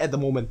Unchained at the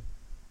moment.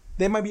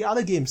 There might be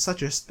other games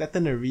such as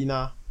Titan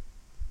Arena,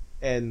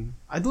 and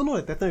I don't know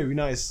if Titan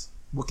Arena is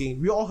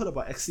working. We all heard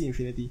about Axie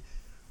Infinity,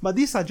 but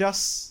these are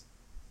just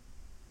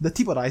the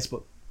tip of the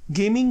iceberg.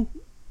 Gaming,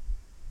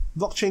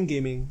 blockchain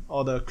gaming,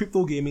 or the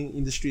crypto gaming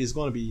industry is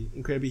going to be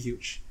incredibly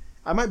huge.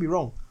 I might be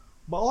wrong,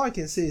 but all I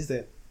can say is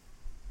that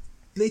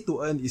play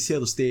to earn is here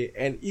to stay,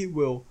 and it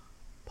will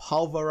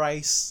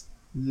pulverize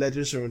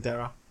Legends of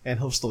Runeterra and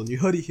Hearthstone. You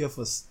heard it here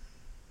first.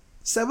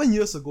 7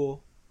 years ago,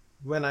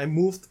 when I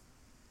moved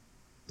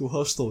to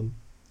Hearthstone,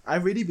 I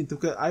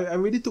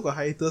already took a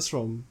hiatus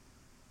from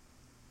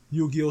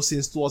Yu-Gi-Oh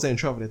since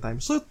 2012 at the time.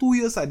 So 2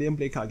 years I didn't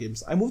play card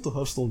games. I moved to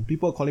Hearthstone.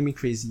 People are calling me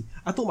crazy.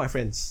 I told my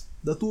friends,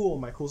 the two of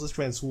my closest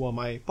friends who were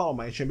part of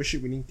my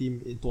championship winning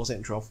team in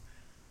 2012.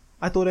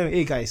 I told them,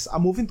 hey guys,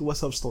 I'm moving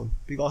towards Hearthstone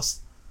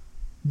because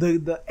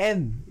the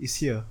end is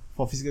here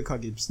for physical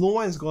card games. No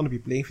one is going to be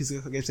playing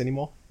physical card games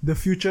anymore. The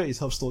future is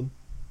Hearthstone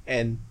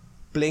and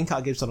playing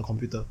card games on the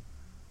computer.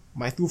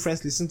 My two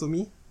friends listened to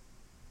me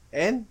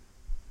and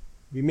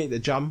we made the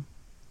jump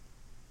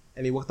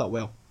and it worked out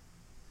well.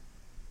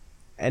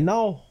 And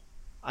now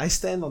I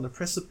stand on the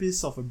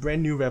precipice of a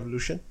brand new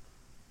revolution.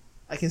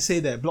 I can say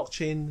that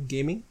blockchain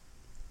gaming,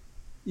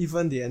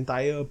 even the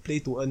entire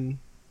play-to-earn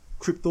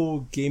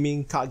crypto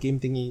gaming card game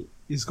thingy,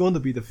 is going to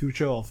be the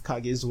future of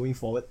card games going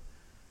forward.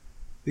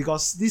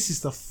 Because this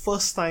is the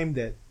first time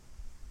that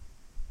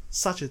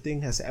such a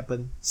thing has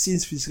happened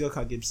since physical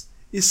card games.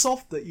 It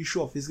solved the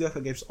issue of physical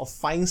card games of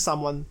finding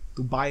someone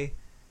to buy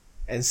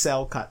and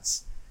sell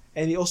cards.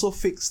 And it also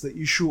fixed the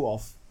issue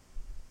of,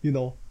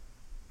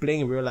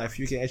 playing in real life.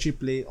 You can actually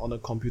play it on a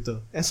computer.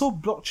 And so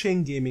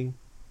blockchain gaming,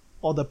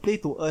 or the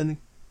play-to-earn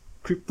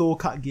crypto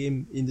card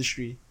game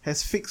industry,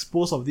 has fixed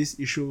both of these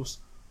issues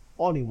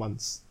all in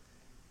once.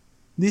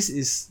 This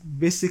is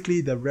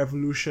basically the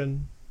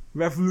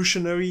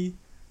revolutionary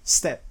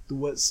step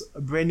towards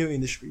a brand new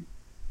industry.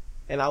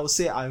 And I would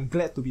say I'm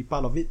glad to be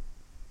part of it.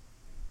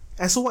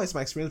 And so what is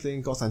my experience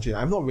playing Gods Unchained?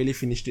 I've not really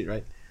finished it,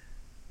 right?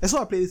 And so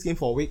I played this game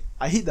for a week.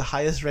 I hit the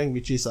highest rank,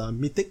 which is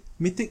Mythic.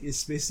 Mythic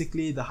is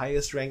basically the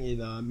highest rank in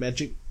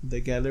Magic the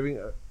Gathering,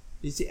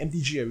 is it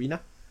MTG Arena?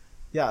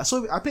 Yeah,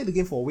 so I played the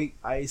game for a week.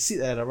 I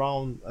sit at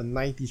around a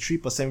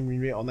 93%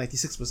 win rate or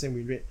 96%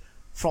 win rate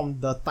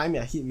from the time I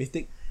hit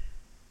Mythic.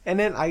 And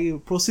then I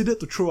proceeded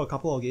to throw a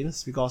couple of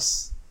games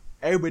because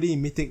everybody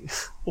in Mythic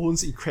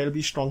owns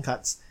incredibly strong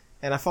cards.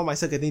 And I found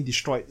myself getting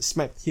destroyed,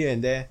 smacked here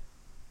and there,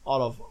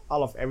 out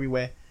of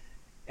everywhere.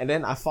 And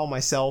then I found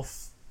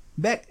myself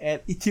back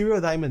at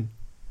Ethereal Diamond,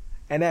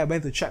 and then I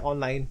went to check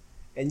online,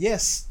 and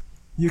yes,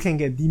 you can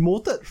get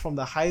demoted from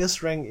the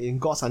highest rank in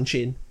Gods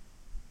Unchained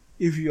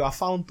if you are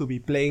found to be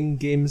playing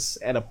games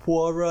at a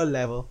poorer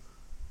level,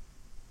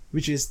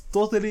 which is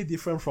totally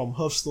different from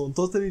Hearthstone,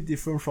 totally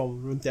different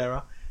from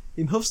Runeterra.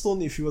 In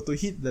Hearthstone, if you were to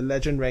hit the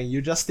legend rank,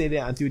 you just stay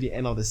there until the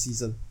end of the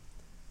season.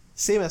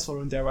 Same as for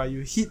Runeterra,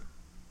 you hit,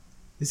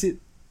 is it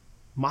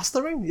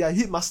Master rank? Yeah,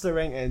 you hit Master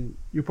rank and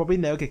you probably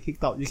never get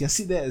kicked out. You can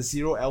sit there at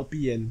 0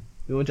 LP and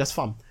just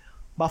farm.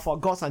 But for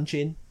Gods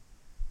Unchained,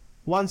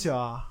 once you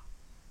are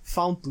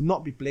found to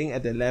not be playing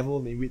at the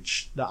level in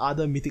which the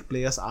other Mythic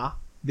players are,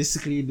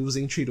 basically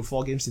losing 3 to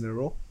 4 games in a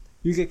row,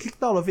 you get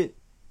kicked out of it.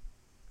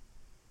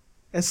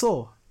 And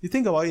so, you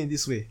think about it in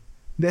this way.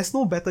 There's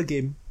no better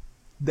game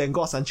than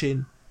Gods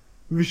Unchained,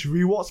 which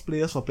rewards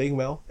players for playing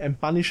well and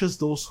punishes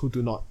those who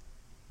do not,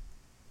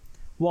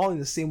 while in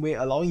the same way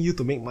allowing you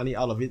to make money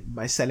out of it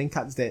by selling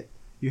cards that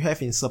you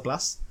have in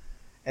surplus,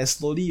 and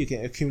slowly you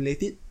can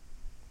accumulate it.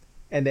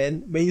 And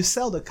then when you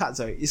sell the cards,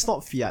 right, it's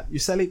not fiat, you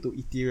sell it to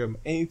Ethereum,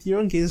 and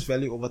Ethereum gains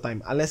value over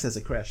time unless there's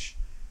a crash,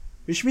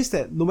 which means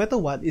that no matter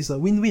what, it's a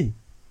win-win.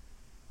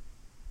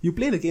 You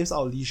play the games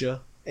out of leisure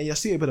and you're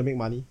still able to make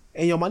money,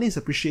 and your money is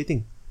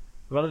appreciating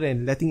rather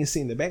than letting it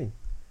sit in the bank.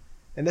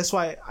 And that's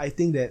why I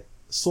think that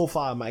so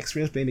far my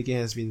experience playing the game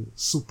has been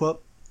superb.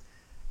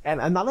 And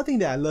another thing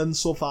that I learned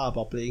so far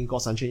about playing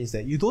Gods Unchained is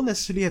that you don't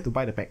necessarily have to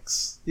buy the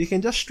packs. You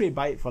can just straight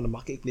buy it from the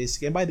marketplace.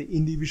 You can buy the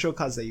individual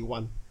cards that you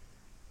want.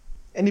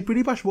 And it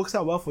pretty much works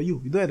out well for you.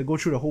 You don't have to go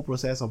through the whole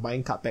process of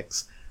buying card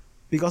packs.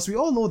 Because we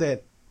all know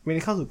that when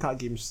it comes to card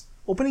games,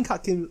 opening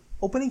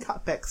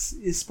card packs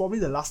is probably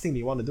the last thing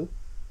they want to do.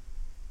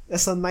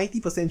 There's a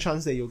 90%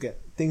 chance that you'll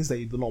get things that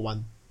you do not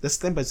want. There's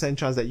 10%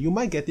 chance that you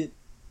might get it.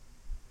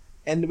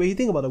 And when you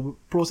think about the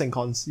pros and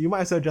cons, you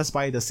might as well just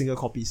buy the single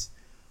copies.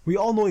 We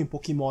all know in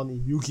Pokemon,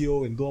 in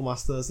Yu-Gi-Oh!, in Duel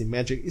Masters, in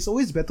Magic, it's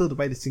always better to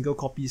buy the single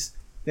copies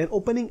than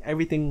opening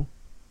everything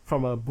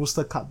from a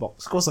booster card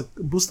box. Because a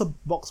booster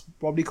box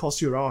probably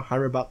costs you around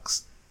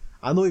 $100.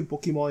 I know in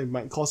Pokemon it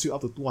might cost you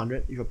up to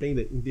 200 if you're playing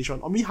the English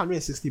one, or maybe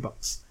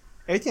 $160.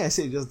 Everything I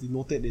said is just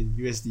denoted in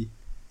USD.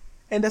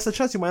 And there's a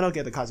chance you might not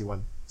get the cards you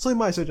want. So you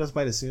might as well just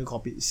buy the single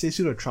copy. It saves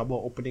you the trouble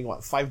of opening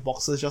 5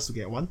 boxes just to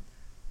get one.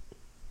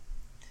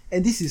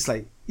 And this is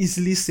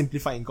easily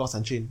simplified in Gods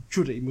Unchained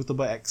through the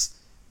Immutable X.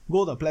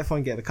 Go to the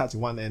platform, get the cards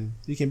you want, and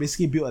you can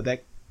basically build a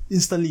deck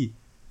instantly.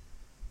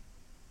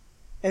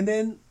 And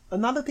then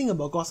another thing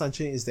about Gods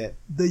Unchained is that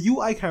the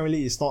UI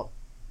currently is not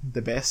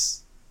the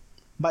best,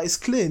 but it's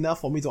clear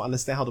enough for me to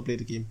understand how to play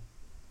the game.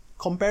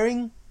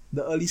 Comparing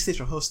the early stage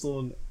of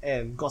Hearthstone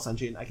and Gods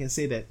Unchained, I can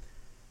say that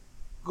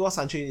Gods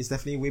Unchained is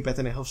definitely way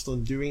better than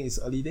Hearthstone during its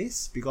early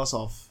days because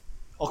of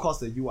course,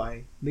 the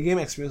UI. The game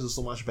experience was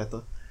so much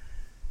better.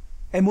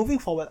 And moving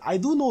forward, I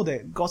do know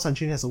that Gods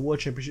Unchained has a World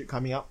Championship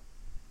coming up,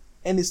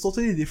 and it's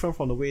totally different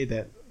from the way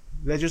that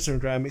Legends of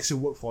Runeterra makes you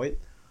work for it.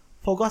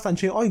 For Gods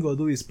Unchained, all you gotta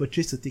do is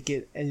purchase a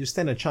ticket and you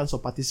stand a chance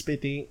of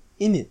participating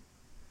in it.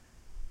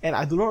 And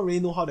I do not really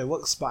know how that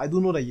works, but I do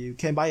know that you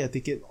can buy a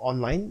ticket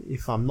online,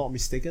 if I'm not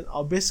mistaken.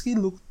 I'll basically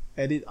look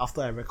at it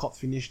after I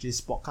finish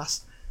this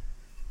podcast.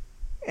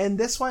 And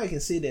that's why I can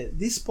say that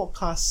this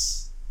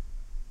podcast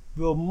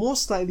will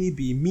most likely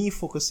be me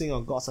focusing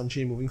on Gods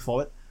Unchained moving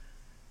forward.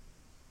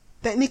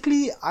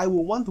 Technically, I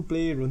would want to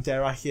play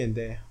Runeterra here and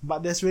there,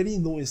 but there's really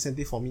no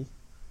incentive for me.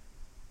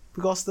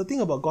 Because the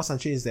thing about Gods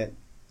Unchained is that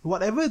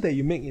whatever that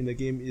you make in the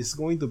game is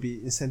going to be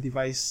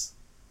incentivized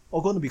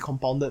or going to be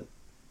compounded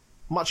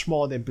much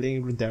more than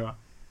playing Runeterra.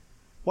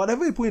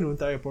 Whatever you put in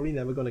Runeterra, you're probably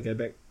never going to get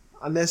back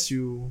unless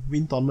you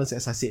win tournaments,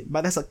 as I said.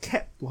 But there's a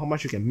cap to how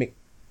much you can make.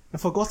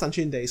 And for Gods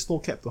Unchained, there is no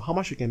cap to how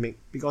much you can make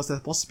because there's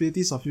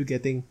possibilities of you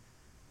getting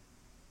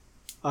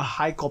a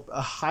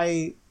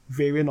high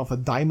variant of a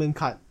diamond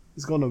card.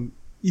 It's gonna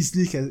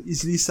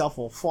easily sell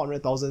for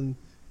 400,000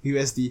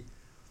 USD.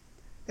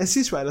 And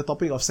since we're at the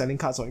topic of selling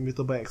cards on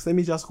Immutable X, let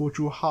me just go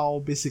through how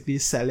basically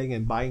selling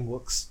and buying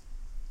works.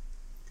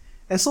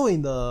 And so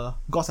in the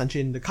Gods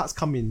Unchained, the cards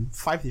come in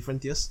 5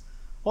 different tiers.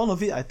 One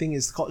of it I think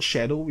is called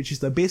Shadow, which is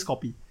the base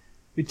copy,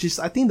 which is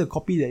I think the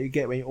copy that you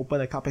get when you open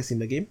the card packs in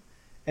the game.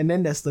 And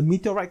then there's the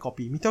Meteorite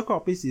copy. Meteorite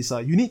copies is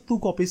you need 2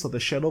 copies of the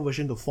Shadow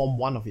version to form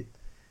one of it.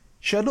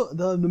 Shadow,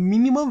 the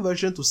minimum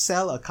version to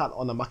sell a card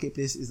on the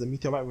marketplace is the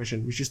Meteorite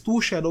version, which is 2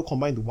 Shadow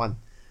combined to 1.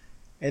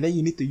 And then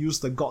you need to use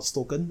the Gods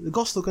token. The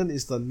Gods token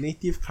is the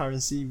native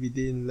currency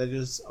within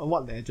Legends of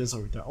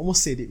Runeterra?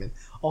 Almost said it, man.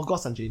 Or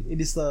Gods Unchained.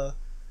 It is the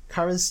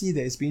currency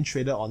that is being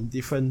traded on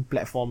different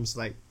platforms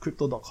like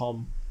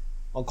Crypto.com,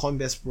 on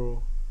Coinbase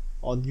Pro,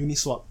 on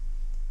Uniswap,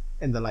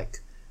 and the like.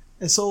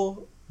 And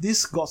so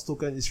this Gods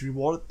token is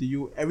rewarded to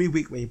you every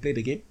week when you play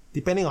the game.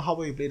 Depending on how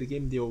well you play the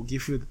game, they will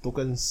give you the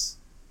tokens.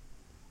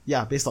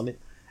 Yeah, based on it.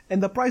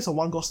 And the price of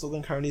one Gods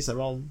token currently is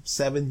around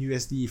 7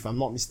 USD if I'm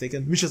not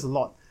mistaken, which is a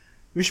lot.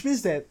 Which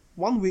means that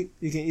 1 week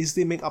you can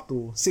easily make up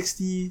to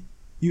 60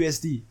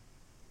 USD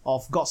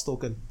of Gods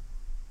token.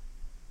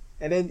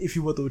 And then if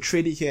you were to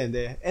trade it here and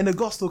there, and the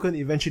Gods token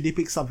eventually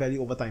picks up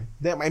value over time.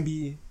 That might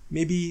be,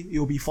 maybe it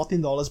will be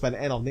 $14 by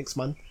the end of next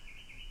month.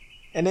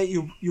 And then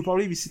you'll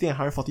probably be sitting at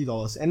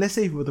 $140. And let's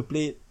say if you were to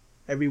play it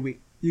every week,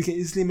 you can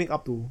easily make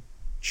up to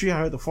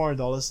 $300 to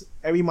 $400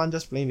 every month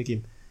just playing the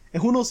game.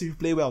 And who knows, if you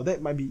play well,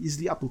 that might be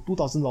easily up to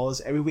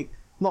 $2,000 every week,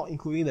 not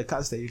including the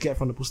cards that you get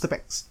from the booster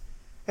packs.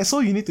 And so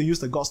you need to use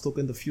the Gods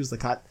token to fuse the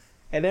card.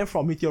 And then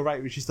from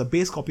Meteorite, which is the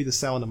base copy to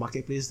sell on the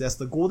marketplace, there's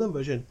the golden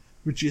version,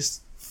 which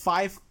is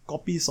 5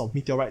 copies of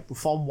Meteorite to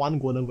form 1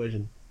 golden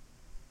version.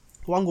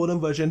 One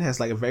golden version has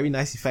like a very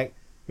nice effect.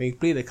 When you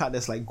play the card,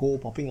 there's like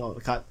gold popping out of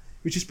the card,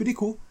 which is pretty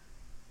cool.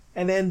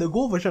 And then the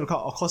gold version of the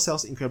card of course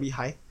sells incredibly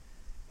high.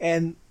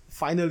 And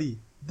finally,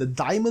 the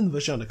diamond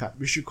version of the card,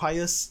 which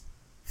requires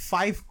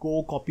 5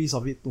 gold copies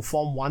of it to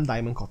form 1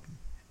 diamond copy.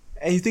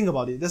 And you think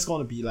about it, that's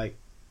gonna be like,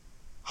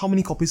 how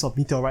many copies of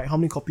Meteorite, how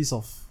many copies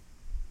of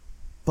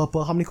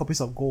purple, how many copies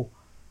of gold?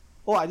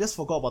 Oh, I just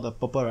forgot about the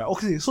purple, right?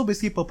 Okay, so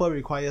basically purple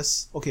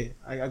requires, okay,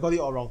 I got it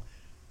all wrong.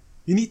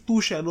 You need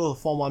 2 Shadow to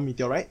form 1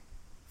 Meteorite,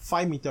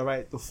 5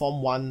 Meteorite to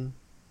form 1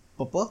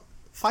 purple,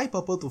 5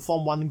 purple to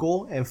form 1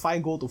 gold, and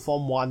 5 gold to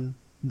form 1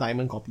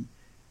 diamond copy.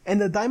 And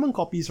the diamond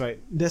copies, right,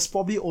 there's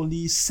probably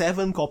only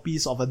 7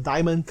 copies of a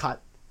diamond card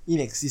in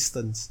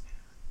existence.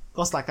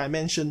 Because like I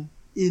mentioned,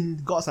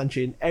 in Gods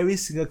Unchained, every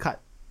single card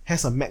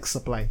has a max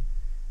supply.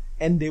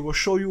 And they will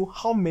show you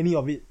how many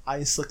of it are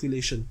in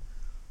circulation.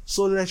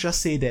 So let's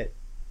just say that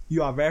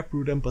you are a very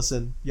prudent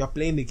person. You are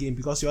playing the game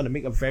because you want to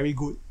make a very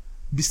good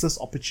business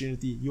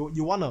opportunity.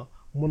 You want to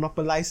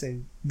monopolize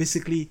and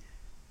basically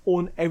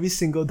own every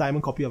single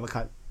diamond copy of a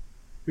card.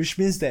 Which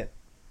means that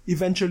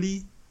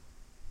eventually,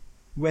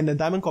 when the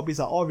diamond copies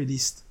are all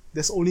released,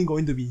 there's only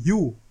going to be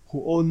you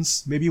who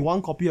owns maybe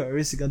 1 copy of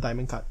every single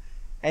diamond card.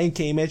 And you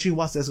can imagine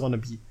what that's going to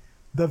be.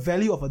 The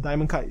value of a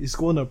diamond card is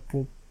going to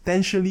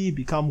potentially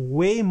become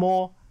way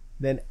more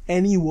than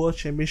any World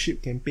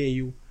Championship can pay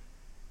you.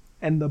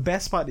 And the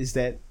best part is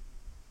that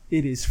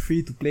it is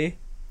free to play.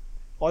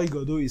 All you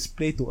gotta do is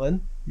play to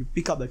earn. You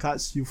pick up the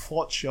cards, you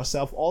forge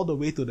yourself all the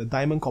way to the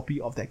diamond copy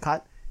of that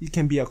card. It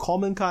can be a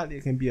common card,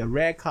 it can be a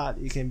rare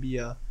card, it can be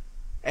a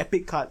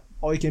epic card,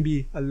 or it can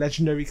be a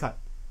legendary card.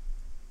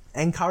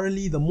 And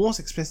currently the most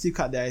expensive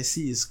card that I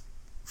see is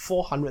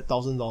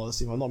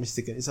 $400,000 if I'm not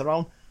mistaken. It's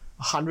around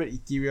 100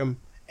 Ethereum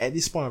at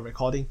this point of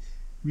recording,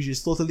 which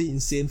is totally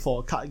insane for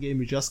a card game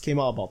which just came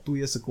out about 2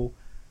 years ago.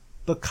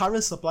 The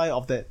current supply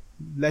of that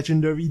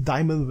legendary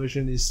diamond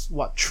version is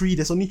 3?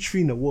 There's only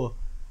 3 in the world,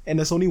 and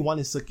there's only 1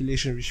 in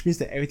circulation, which means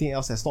that everything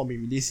else has not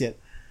been released yet.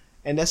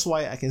 And that's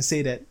why I can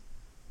say that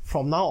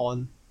from now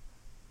on,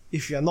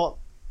 if you're not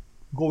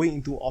going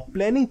into or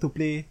planning to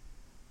play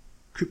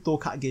crypto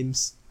card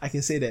games, I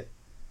can say that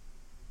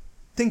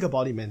think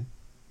about it, man.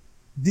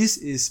 This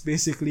is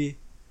basically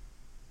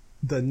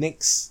the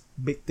next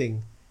big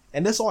thing.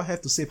 And that's all I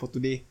have to say for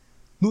today.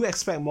 Do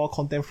expect more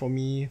content from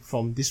me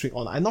from this week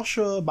on. I'm not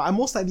sure, but I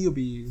most likely will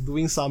be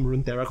doing some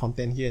Runeterra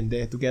content here and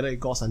there together with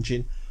Gods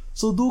Unchained.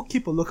 So do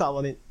keep a lookout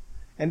on it.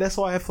 And that's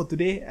all I have for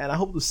today, and I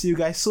hope to see you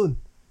guys soon.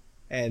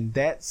 And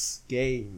that's game.